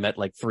hermit I met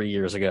like 3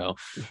 years ago.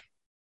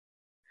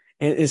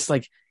 And it's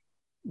like,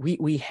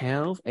 we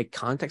have a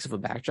context of a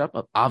backdrop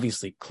of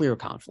obviously clear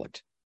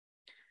conflict,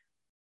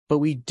 but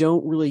we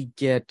don't really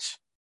get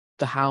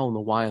the how and the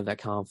why of that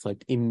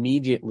conflict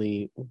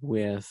immediately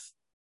with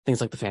things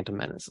like the Phantom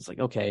Menace. It's like,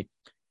 okay,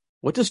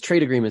 what does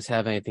trade agreements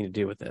have anything to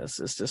do with this?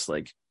 It's just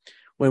like,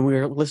 when we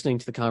were listening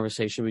to the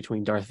conversation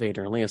between Darth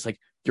Vader and Leia, it's like,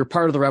 you're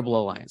part of the Rebel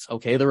Alliance.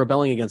 Okay, they're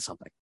rebelling against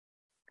something.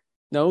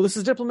 No, this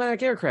is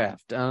diplomatic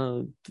aircraft,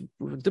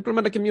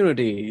 diplomatic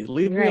immunity.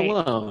 Leave me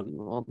alone.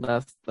 Well,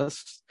 that's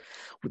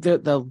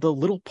the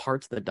little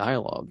parts of the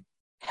dialogue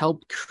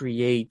help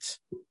create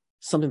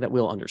something that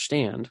we'll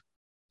understand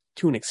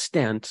to an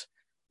extent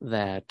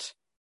that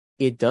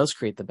it does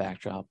create the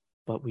backdrop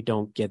but we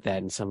don't get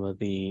that in some of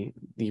the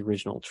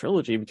original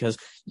trilogy because,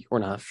 or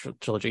not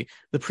trilogy,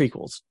 the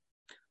prequels.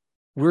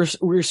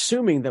 We're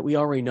assuming that we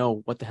already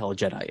know what the hell a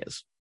Jedi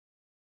is.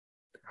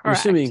 We're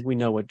assuming we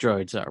know what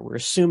droids are. We're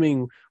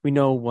assuming we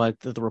know what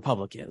the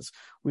Republic is.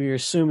 We're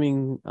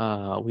assuming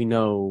we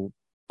know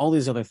all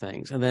these other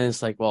things. And then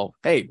it's like, well,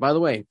 hey, by the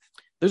way,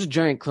 there's a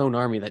giant clone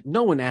army that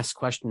no one asks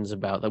questions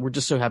about that we're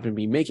just so happen to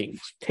be making.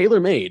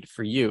 Tailor-made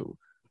for you.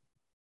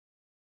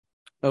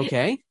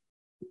 Okay.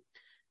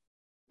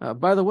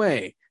 By the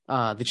way,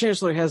 the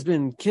Chancellor has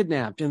been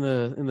kidnapped in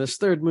this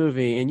third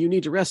movie, and you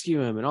need to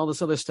rescue him, and all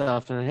this other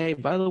stuff. And hey,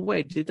 by the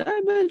way, did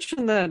I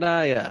mention that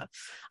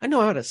I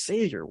know how to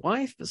save your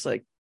wife? It's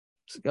like,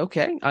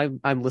 okay,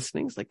 I'm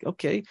listening. It's like,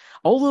 okay,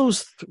 all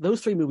those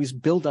 3 movies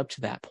build up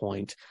to that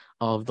point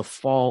of the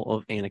fall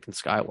of Anakin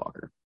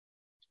Skywalker.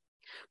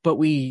 But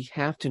we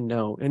have to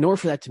know, in order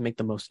for that to make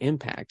the most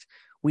impact,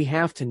 we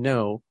have to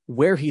know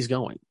where he's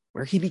going,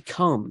 where he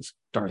becomes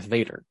Darth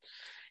Vader.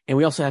 And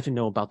we also have to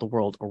know about the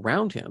world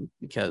around him,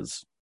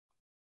 because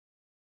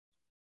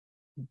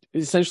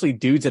essentially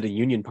dudes at a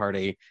union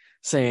party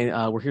saying,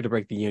 we're here to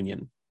break the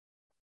union.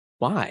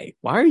 Why?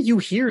 Why are you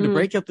here to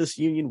break up this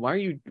union? What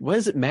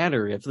does it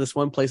matter if this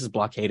one place is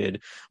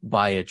blockaded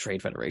by a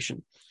trade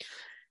federation?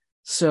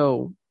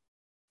 So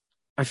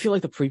I feel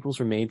like the prequels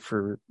were made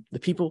for the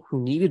people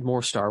who needed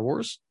more Star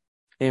Wars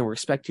and were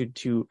expected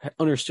to have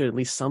understood at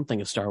least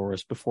something of Star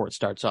Wars before it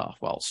starts off.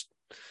 Whilst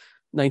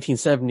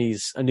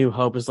 1970s A New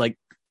Hope is like,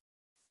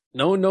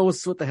 no one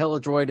knows what the hell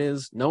a droid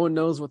is. No one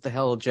knows what the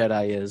hell a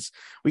Jedi is.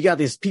 We got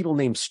these people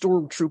named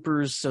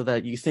stormtroopers, so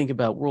that you think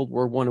about World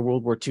War I and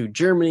World War II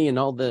Germany and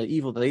all the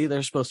evil that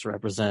they're supposed to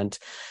represent.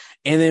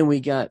 And then we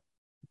got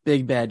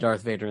big bad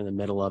Darth Vader in the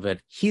middle of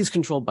it. He's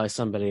controlled by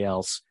somebody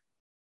else.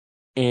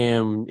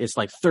 And it's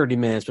like 30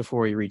 minutes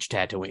before you reach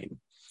Tatooine.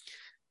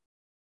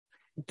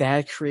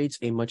 That creates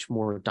a much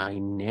more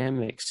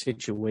dynamic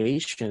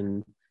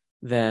situation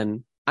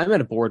than I'm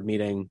at a board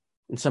meeting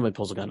and somebody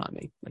pulls a gun on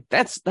me. Like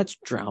that's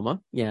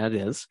drama. Yeah, it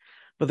is.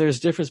 But there's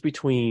a difference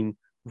between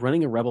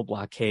running a rebel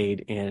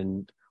blockade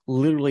and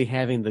literally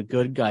having the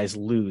good guys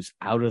lose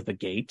out of the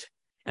gate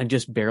and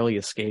just barely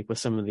escape with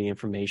some of the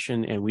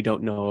information, and we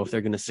don't know if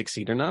they're going to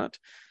succeed or not.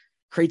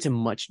 Creates a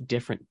much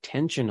different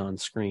tension on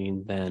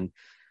screen than,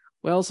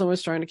 well,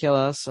 someone's trying to kill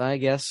us. I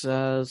guess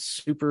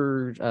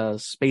super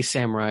space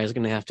samurai is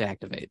going to have to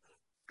activate.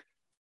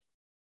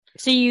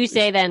 So you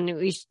say then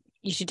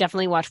you should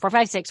definitely watch 4,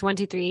 5, 6, 1,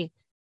 2, 3,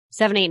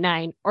 7, 8,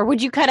 9, or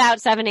would you cut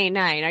out 7, 8,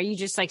 9? Are you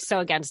just like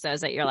so against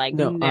those that you're like,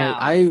 no?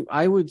 I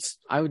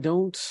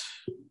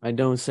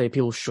don't say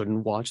people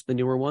shouldn't watch the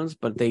newer ones,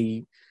 but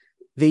they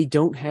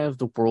don't have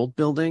the world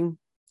building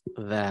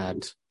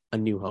that A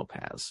New Hope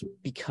has,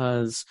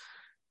 because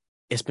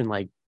it's been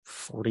like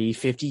 40,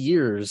 50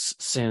 years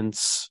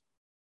since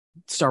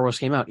Star Wars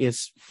came out.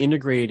 It's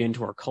integrated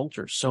into our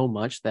culture so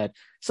much that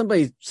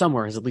somebody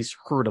somewhere has at least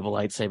heard of a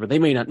lightsaber. They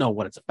may not know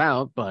what it's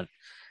about, but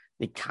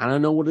they kind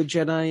of know what a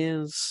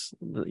Jedi is.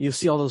 You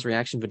see all those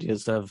reaction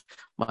videos of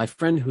my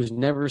friend who's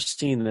never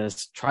seen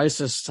this tries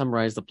to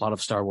summarize the plot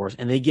of Star Wars,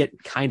 and they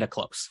get kind of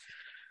close.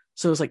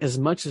 So it's like, as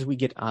much as we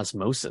get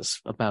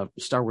osmosis about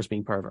Star Wars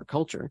being part of our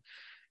culture,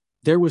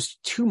 there was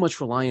too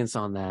much reliance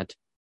on that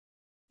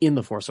in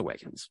The Force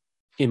Awakens,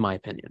 in my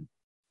opinion.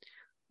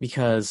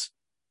 Because,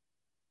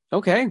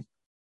 okay,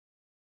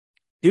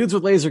 dudes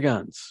with laser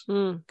guns,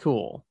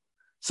 cool.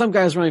 Some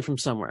guy's running from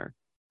somewhere,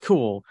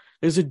 cool.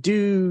 There's a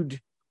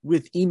dude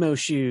with emo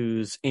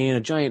shoes and a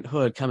giant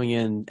hood coming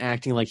in,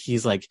 acting like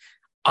he's like,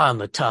 I'm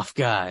the tough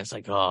guy. It's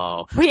like,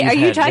 oh. Wait, are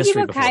you talking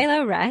about before.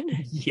 Kylo Ren?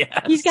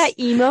 Yes. He's got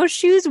emo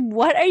shoes?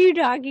 What are you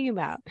talking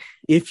about?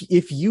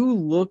 If you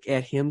look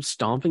at him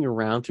stomping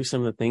around through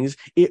some of the things,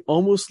 it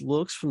almost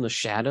looks from the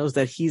shadows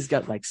that he's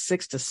got like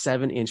 6 to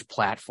 7 inch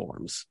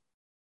platforms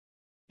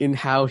in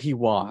how he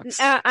walks.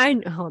 Hold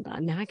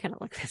on. Now I gotta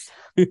look this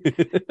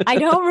up. I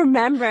don't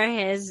remember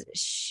his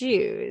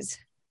shoes.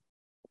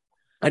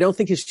 I don't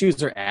think his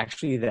shoes are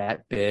actually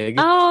that big.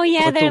 Oh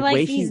yeah, but they're the like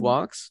way these he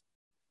walks,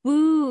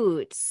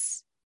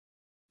 boots.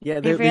 Yeah,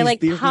 they're very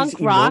like punk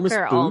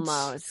rocker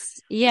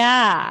almost.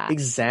 Yeah,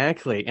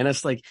 exactly. And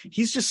it's like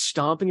he's just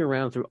stomping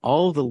around through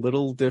all the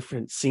little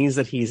different scenes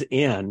that he's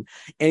in,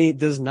 and he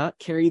does not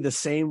carry the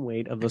same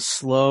weight of the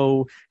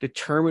slow,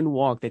 determined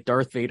walk that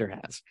Darth Vader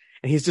has.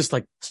 And he's just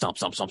like stomp,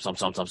 stomp, stomp, stomp,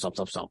 stomp, stomp, stomp,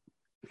 stomp, stomp.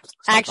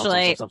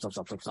 Actually,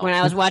 when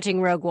I was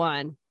watching Rogue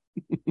One,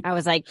 I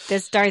was like,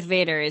 this Darth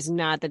Vader is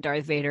not the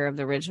Darth Vader of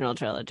the original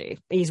trilogy.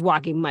 He's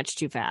walking much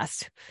too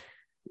fast.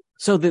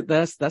 So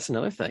that's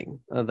another thing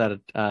that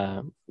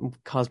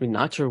caused me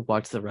not to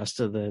watch the rest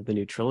of the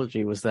new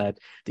trilogy, was that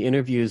the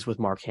interviews with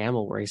Mark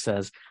Hamill, where he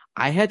says,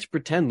 I had to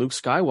pretend Luke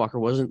Skywalker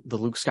wasn't the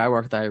Luke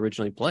Skywalker that I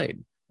originally played.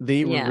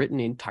 They were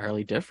written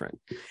entirely different.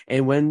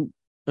 And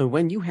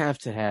when you have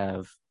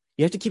to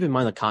keep in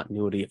mind the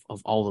continuity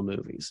of all the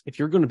movies. If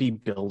you're going to be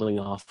building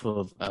off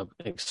of an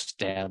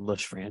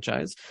established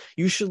franchise,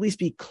 you should at least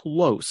be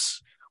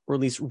close, or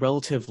at least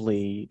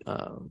relatively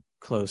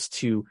close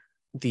to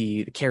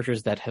the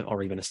characters that have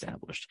already been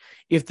established.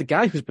 If the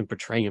guy who's been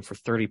portraying him for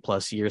 30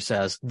 plus years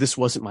says, this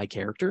wasn't my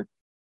character,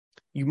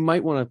 you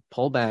might want to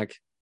pull back,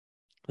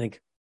 think,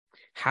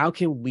 how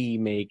can we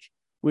make,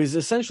 was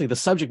essentially the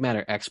subject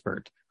matter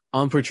expert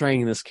on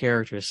portraying this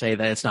character say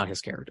that it's not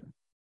his character?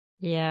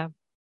 Yeah.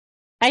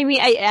 I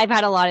mean, I've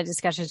had a lot of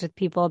discussions with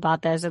people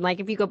about this. And like,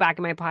 if you go back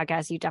in my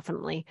podcast, you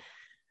definitely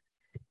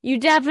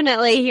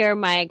hear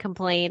my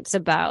complaints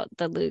about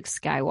the Luke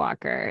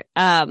Skywalker.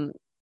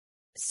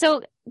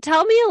 So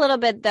tell me a little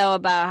bit though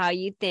about how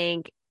you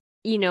think,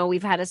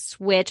 we've had a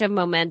switch of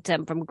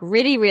momentum from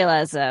gritty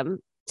realism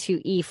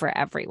to E for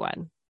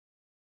everyone.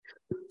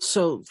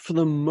 So for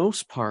the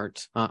most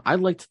part, I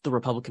liked the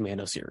Republic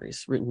Commando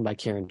series written by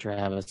Karen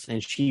Travis,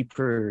 and she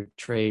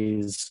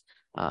portrays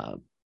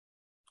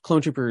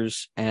clone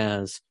troopers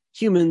as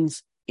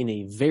humans in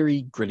a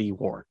very gritty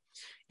war.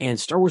 And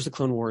Star Wars: The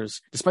Clone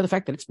Wars, despite the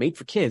fact that it's made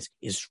for kids,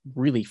 is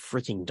really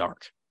freaking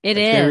dark. It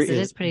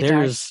is pretty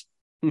dark.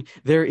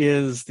 There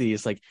is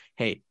these like,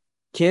 hey,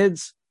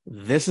 kids,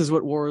 this is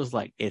what war is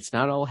like. It's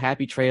not all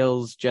happy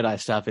trails, Jedi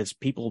stuff. It's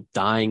people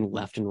dying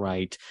left and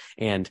right.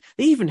 And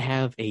they even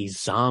have a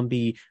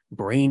zombie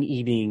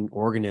brain-eating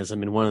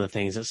organism in one of the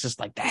things. It's just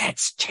like,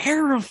 that's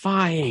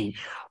terrifying.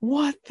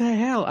 What the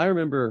hell? I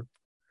remember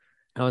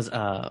I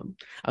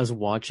was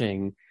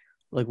watching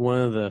like one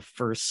of the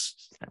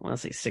first, I want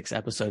to say 6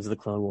 episodes of the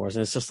Clone Wars.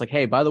 And it's just like,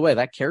 hey, by the way,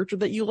 that character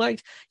that you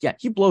liked, yeah,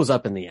 he blows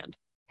up in the end.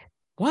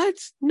 What?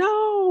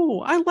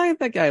 No, I like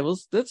that guy. Well,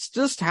 that's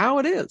just how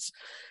it is.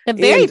 The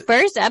very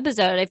first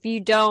episode, if you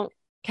don't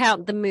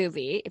count the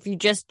movie, if you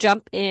just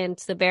jump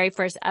into the very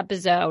first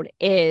episode,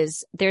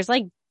 there's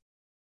like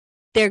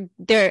they're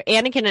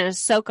Anakin and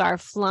Ahsoka are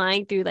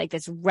flying through like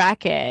this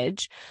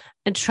wreckage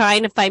and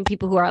trying to find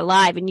people who are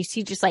alive, and you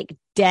see just like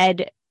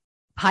dead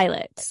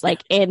pilots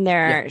like in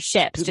their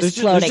ships just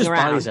floating there's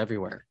around. Bodies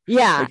everywhere.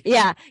 Yeah, like,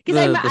 yeah. Because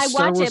I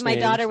watched Wars it. My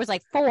daughter was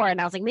like 4, and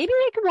I was like, maybe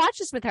I could watch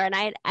this with her.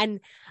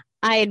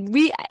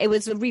 It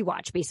was a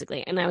rewatch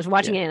basically, and I was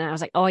watching it, and I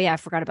was like, oh yeah, I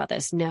forgot about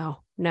this. No,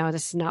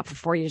 this is not for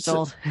 4 years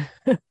old.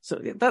 So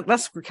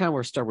that's kind of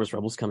where Star Wars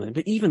Rebels come in.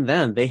 But even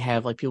then, they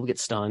have like people get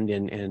stunned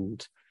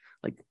and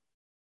like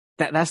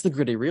that's the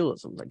gritty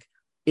realism. Like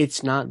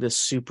it's not this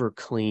super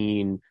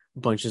clean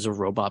bunches of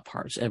robot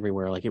parts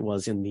everywhere like it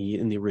was in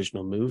the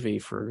original movie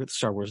for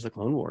Star Wars: The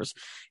Clone Wars.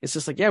 It's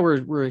just like, yeah,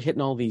 we're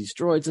hitting all these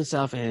droids and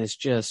stuff, and it's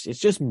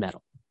just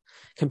metal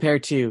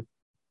compared to,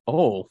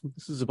 oh,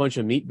 this is a bunch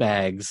of meat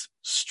bags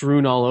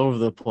strewn all over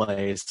the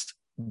place.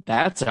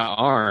 That's an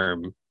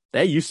arm.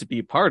 That used to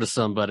be part of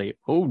somebody.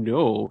 Oh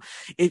no.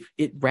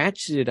 It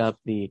ratcheted up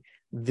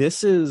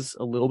this is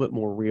a little bit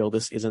more real.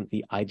 This isn't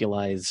the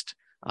idealized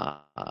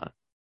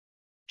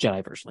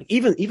Jedi version. Like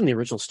even the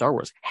original Star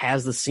Wars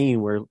has the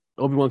scene where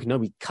Obi-Wan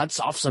Kenobi cuts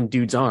off some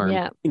dude's arm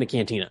in a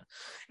cantina.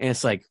 And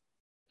it's like,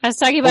 I was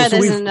talking about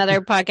this in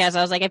another podcast.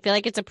 I was like, I feel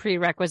like it's a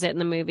prerequisite in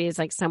the movies.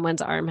 Like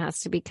someone's arm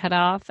has to be cut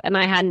off. And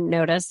I hadn't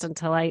noticed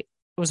until I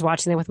was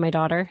watching it with my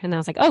daughter. And I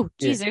was like, oh,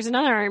 geez, there's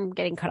another arm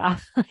getting cut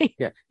off.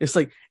 Yeah. It's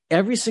like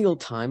every single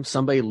time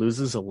somebody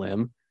loses a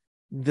limb,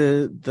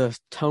 the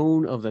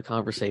tone of the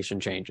conversation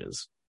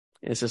changes.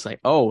 It's just like,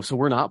 oh, so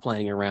we're not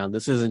playing around.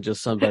 This isn't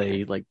just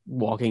somebody like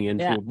walking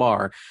into a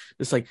bar.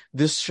 It's like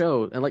this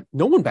show, and like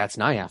no one bats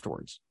an eye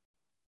afterwards.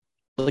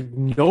 Like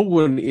no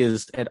one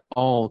is at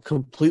all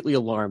completely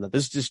alarmed that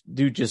this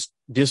dude just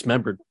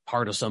dismembered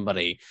part of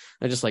somebody.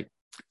 They're just like,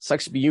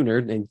 sucks to be you,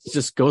 nerd, and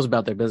just goes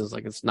about their business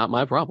like it's not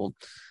my problem.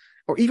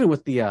 Or even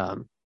with the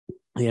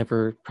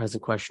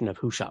ever-present question of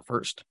who shot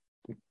first.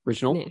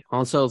 Original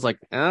Han Solo's like,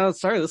 oh,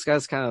 sorry, this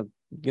guy's kind of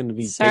going to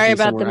be taking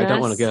somewhere I don't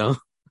want to go.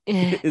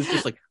 It's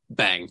just like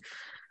bang.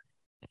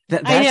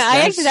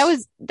 I know.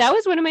 That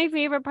was one of my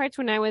favorite parts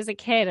when I was a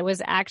kid. It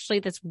was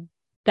actually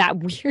that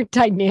weird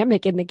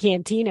dynamic in the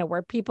cantina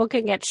where people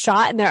can get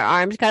shot and their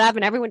arms cut off,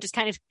 and everyone just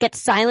kind of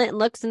gets silent and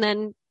looks and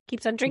then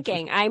keeps on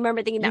drinking. I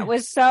remember thinking that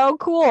was so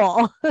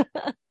cool.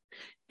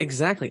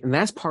 Exactly, and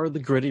that's part of the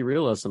gritty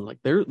realism. Like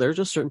there's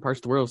just certain parts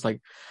of the world. It's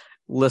like,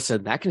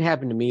 listen, that can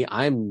happen to me.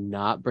 I'm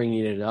not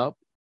bringing it up.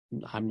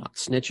 I'm not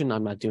snitching.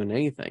 I'm not doing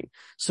anything.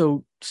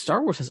 So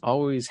Star Wars has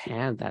always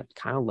had that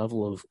kind of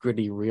level of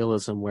gritty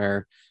realism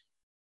where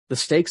the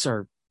stakes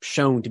are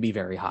shown to be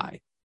very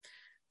high.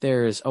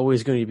 There's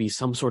always going to be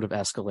some sort of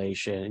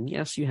escalation. And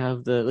yes, you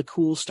have the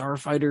cool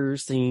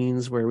starfighters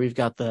scenes where we've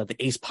got the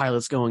ace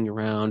pilots going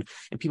around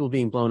and people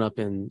being blown up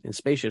in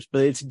spaceships.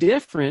 But it's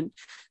different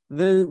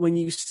than when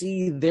you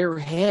see their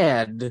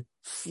head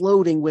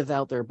floating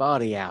without their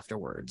body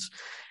afterwards.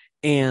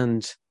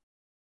 And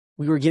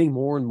we were getting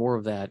more and more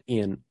of that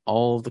in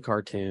all of the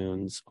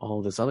cartoons,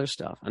 all this other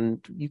stuff. And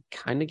you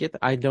kind of get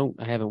that. I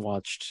haven't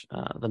watched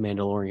The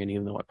Mandalorian,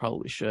 even though I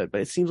probably should,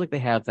 but it seems like they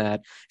have that.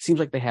 It seems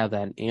like they have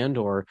that in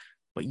Andor,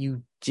 but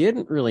you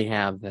didn't really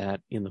have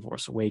that in The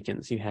Force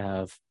Awakens. You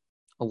have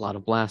a lot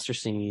of blaster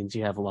scenes.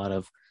 You have a lot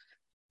of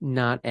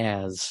not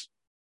as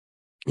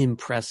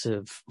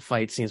impressive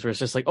fight scenes where it's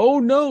just like, oh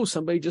no,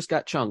 somebody just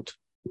got chunked.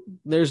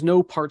 There's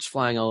no parts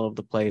flying all over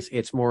the place.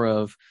 It's a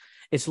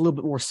little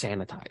bit more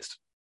sanitized.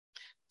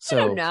 I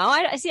don't So know.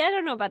 I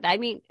don't know about that. I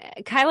mean,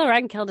 Kylo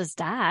Ren killed his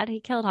dad. He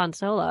killed Han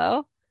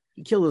Solo.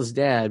 he killed his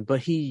dad,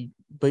 but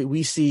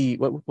we see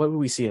what do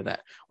we see of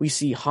that? We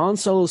see Han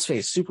Solo's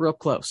face super up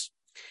close,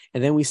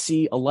 and then we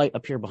see a light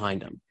appear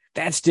behind him.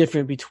 That's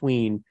different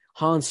between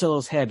Han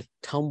Solo's head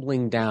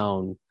tumbling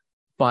down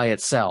by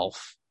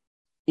itself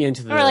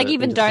into Or like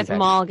even into the Darth companion.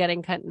 Maul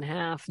getting cut in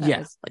half.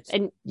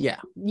 And yeah,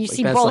 you like,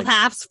 see that's both like,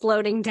 halves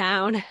floating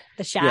down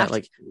the shaft. yeah,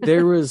 like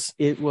there was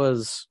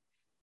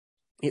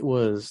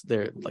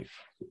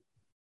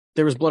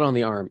blood on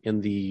the arm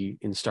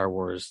in Star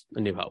Wars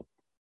A New Hope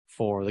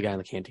for the guy in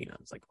the cantina.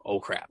 It's like, oh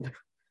crap.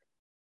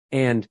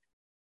 And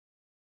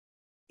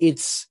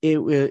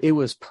it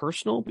was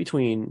personal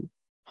between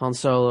Han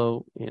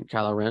Solo and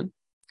Kylo Ren,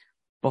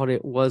 but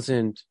it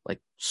wasn't like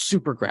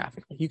super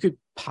graphic. You could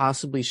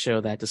possibly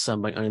show that to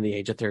somebody under the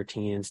age of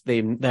 13 and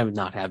they would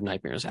not have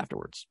nightmares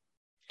afterwards.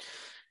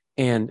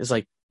 And it's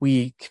like,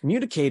 we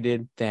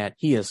communicated that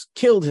he has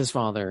killed his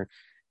father,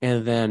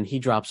 and then he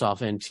drops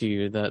off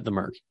into the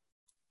murk,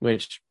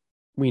 which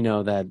we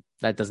know that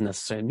doesn't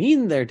necessarily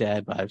mean they're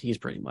dead, but he's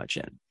pretty much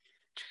in.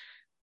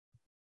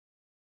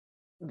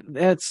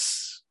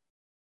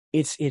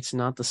 It's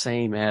not the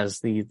same as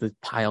the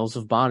piles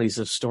of bodies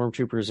of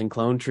stormtroopers and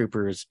clone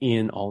troopers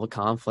in all the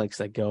conflicts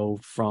that go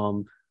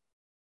from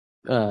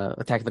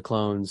Attack of the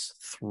Clones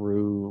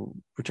through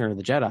Return of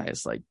the Jedi.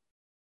 It's like,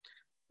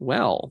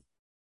 well,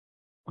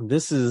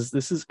 this is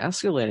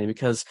escalating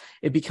because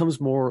it becomes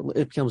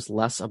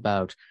less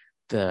about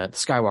the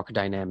Skywalker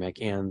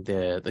dynamic and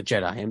the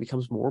Jedi, and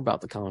becomes more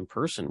about the common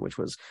person, which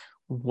was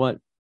what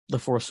The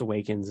Force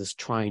Awakens is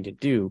trying to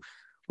do.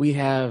 We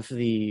have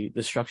the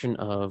destruction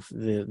of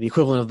the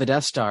equivalent of the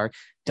Death Star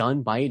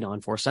done by a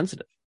non-Force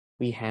sensitive.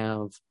 We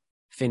have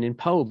Finn and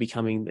Poe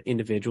becoming the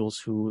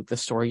individuals who the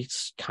story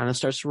kind of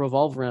starts to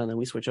revolve around. Then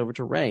we switch over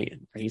to Rey,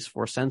 and Rey's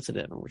Force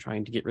sensitive, and we're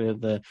trying to get rid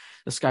of the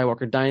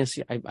Skywalker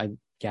dynasty. I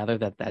gather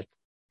that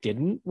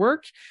didn't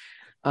work.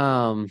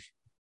 But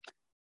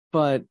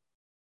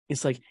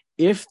it's like,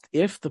 if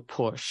the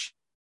push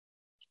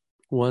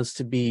was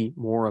to be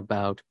more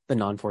about the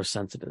non-Force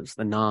sensitives,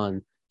 the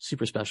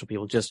non-super special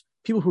people, just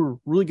people who are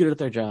really good at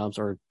their jobs,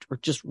 or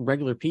just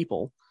regular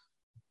people,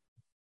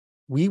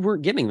 we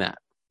weren't getting that.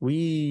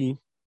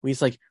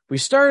 It's like, we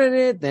started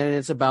it, then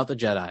it's about the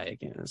Jedi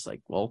again. It's like,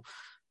 well,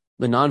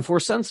 the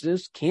non-Force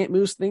sensitives can't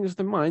move things with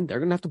their mind. They're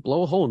going to have to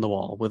blow a hole in the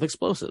wall with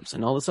explosives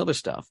and all this other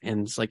stuff.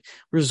 And it's like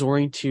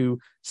resorting to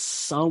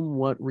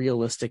somewhat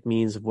realistic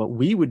means of what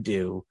we would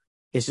do.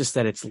 It's just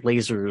that it's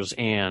lasers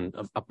and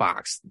a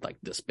box like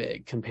this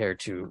big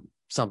compared to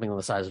something on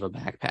the size of a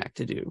backpack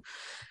to do.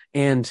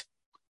 And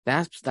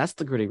that's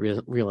the gritty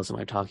realism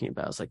I'm talking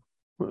about. It's like,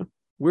 I'm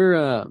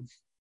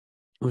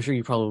sure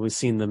you've probably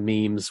seen the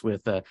memes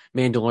with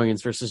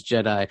Mandalorians versus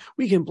Jedi.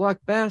 We can block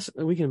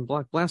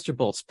blaster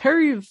bolts.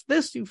 Parry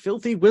this, you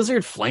filthy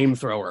wizard!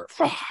 Flamethrower.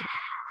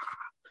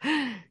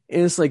 And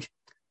it's like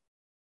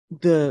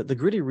the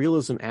gritty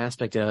realism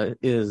aspect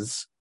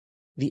is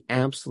the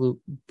absolute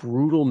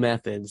brutal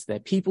methods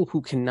that people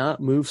who cannot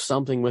move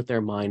something with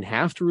their mind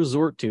have to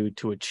resort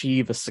to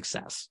achieve a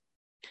success.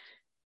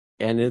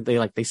 And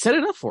they set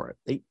it up for it.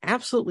 They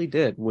absolutely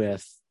did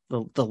with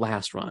the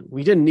last run.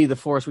 We didn't need the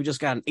Force. We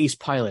just got an ace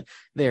pilot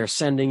there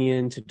sending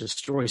in to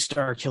destroy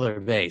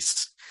Starkiller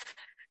Base.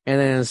 And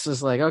then it's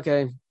just like,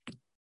 okay,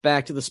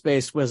 back to the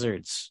space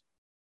wizards.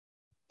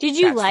 Did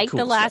you like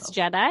The Last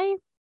Jedi?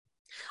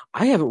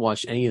 I haven't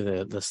watched any of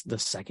the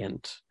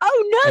second.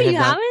 Oh, no, you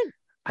haven't?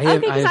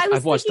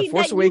 I've watched The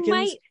Force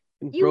Awakens.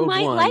 You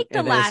might like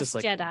The Last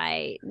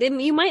Jedi.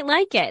 You might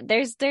like it.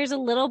 There's a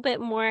little bit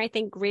more, I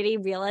think, gritty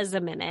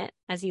realism in it,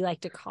 as you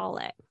like to call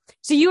it.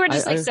 So you were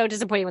just so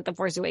disappointed with The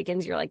Force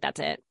Awakens. You're like, that's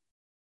it.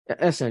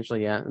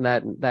 Essentially, yeah. And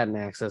that and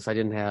Access, I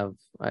didn't want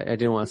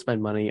to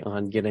spend money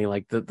on getting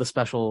like the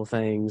special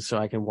things so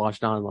I can watch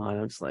it online.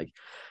 I'm just like,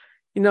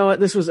 you know what,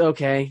 this was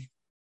okay.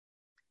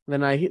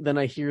 Then I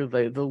hear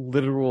the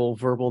literal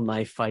verbal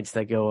knife fights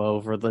that go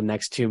over the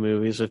next two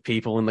movies with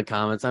people in the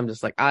comments. I'm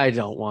just like, I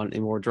don't want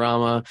any more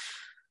drama.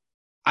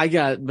 I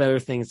got better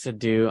things to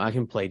do. I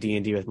can play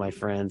D&D with my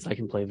friends. I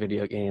can play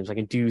video games. I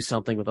can do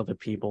something with other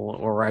people,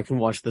 or I can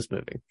watch this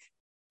movie.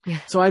 Yeah.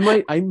 So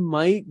I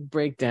might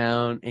break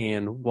down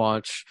and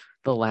watch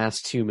the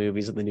last two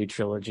movies of the new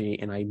trilogy,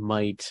 and I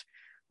might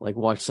like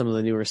watch some of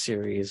the newer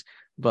series,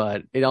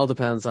 but it all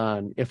depends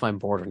on if I'm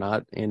bored or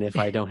not, and if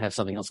I don't have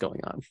something else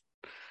going on.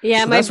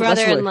 Yeah, so my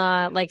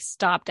brother-in-law like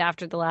stopped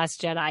after The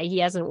Last Jedi. He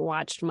hasn't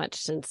watched much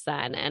since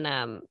then,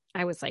 and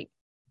I was like,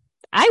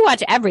 I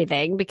watch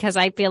everything because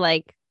I feel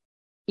like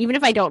even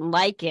if I don't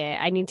like it,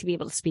 I need to be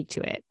able to speak to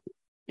it.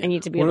 I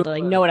need to be able to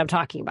like know what I'm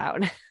talking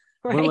about.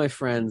 Right? One of my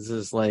friends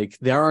is like,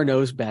 there are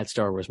no bad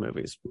Star Wars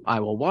movies.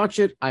 I will watch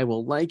it. I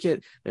will like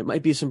it. There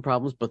might be some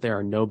problems, but there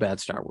are no bad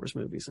Star Wars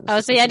movies.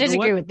 Oh, so yeah, I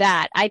disagree with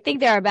that. I think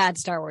there are bad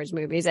Star Wars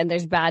movies, and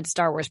there's bad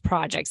Star Wars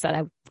projects that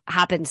have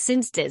happened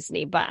since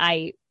Disney, but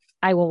I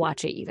will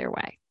watch it either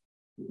way.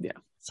 Yeah.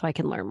 So I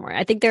can learn more.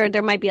 I think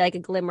there might be like a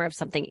glimmer of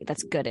something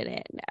that's good in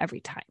it every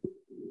time.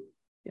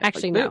 Yeah,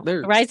 actually, like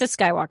no. Rise of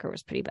Skywalker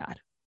was pretty bad.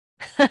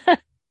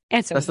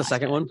 And so That's the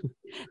second one?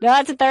 No,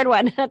 that's the third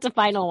one. That's the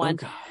final Oh, one.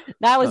 God.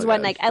 That was Oh, one,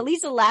 God. like, at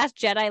least the Last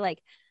Jedi, like,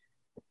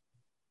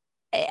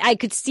 I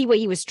could see what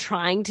he was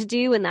trying to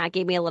do, and that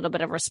gave me a little bit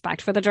of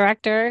respect for the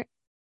director.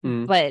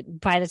 Mm, But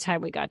by the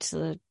time we got to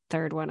the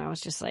third one, I was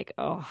just like,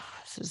 oh,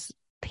 this is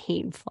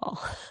painful.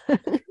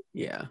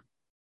 yeah.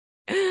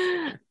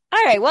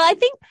 All right. Well, I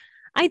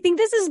think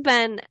this has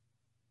been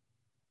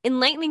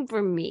enlightening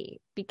for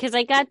me because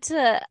I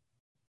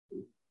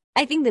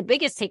think the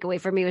biggest takeaway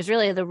for me was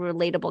really the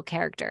relatable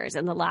characters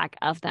and the lack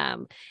of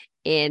them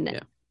in Yeah.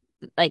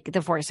 like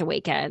The Force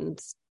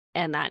Awakens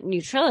and that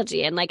new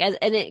trilogy. And like, and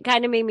it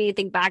kind of made me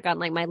think back on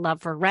like my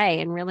love for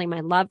Rey, and really my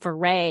love for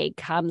Rey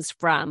comes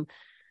from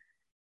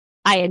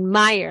I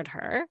admired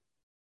her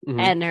Mm-hmm.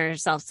 and her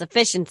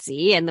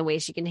self-sufficiency and the way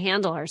she can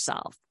handle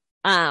herself.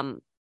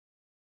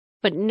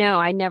 But no,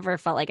 I never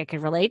felt like I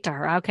could relate to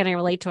her. How can I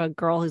relate to a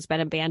girl who's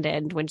been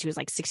abandoned when she was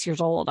like 6 years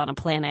old on a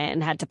planet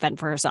and had to fend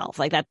for herself?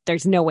 Like that,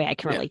 there's no way I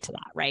can relate to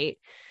that, right?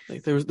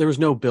 Like there was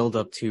no build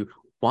up to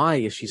why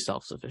is she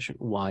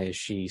self-sufficient? Why is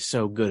she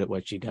so good at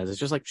what she does? It's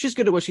just like she's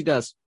good at what she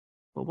does.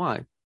 But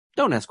why?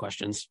 Don't ask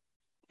questions.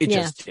 It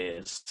just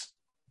is.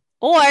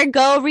 Or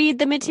go read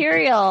the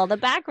material, the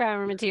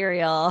background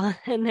material,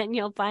 and then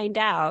you'll find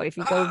out if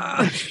you go.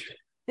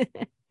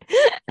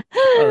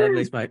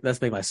 Oh,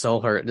 that's make my soul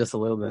hurt just a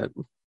little bit.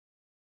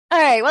 All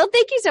right. Well,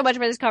 thank you so much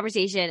for this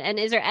conversation. And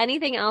is there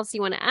anything else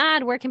you want to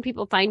add? Where can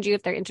people find you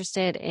if they're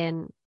interested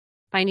in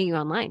finding you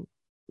online?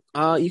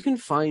 You can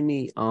find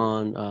me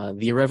on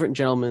the Irreverent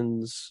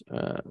Gentleman's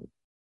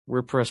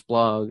WordPress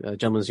blog,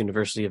 Gentleman's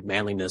University of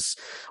Manliness,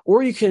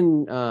 or you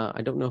can,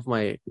 I don't know if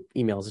my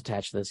email is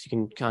attached to this. You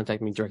can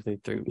contact me directly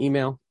through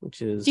email,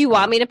 which is. Do you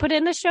want me to put it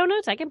in the show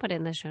notes? I can put it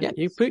in the show notes.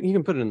 Yeah, you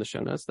can put it in the show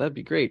notes. That'd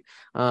be great.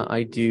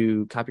 I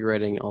do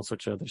copywriting, all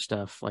sorts of other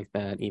stuff like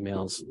that,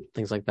 emails,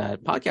 things like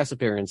that, podcast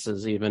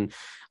appearances, even.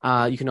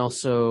 You can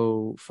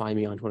also find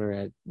me on Twitter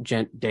at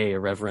Gent Day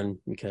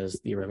Irreverent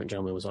because the Irreverent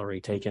Gentleman was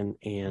already taken,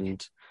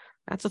 and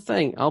that's a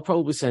thing. I'll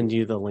probably send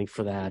you the link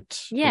for that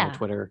from my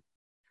Twitter.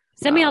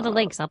 Send me all the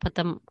links. I'll put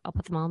them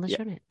all in the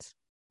show notes.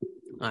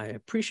 I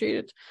appreciate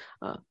it.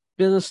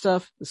 Business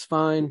stuff is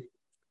fine.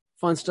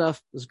 Fun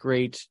stuff is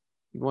great.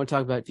 You want to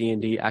talk about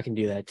D&D, I can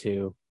do that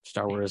too.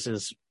 Star Wars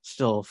is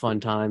still a fun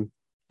time.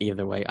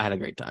 Either way, I had a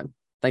great time.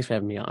 Thanks for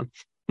having me on.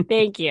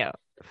 Thank you.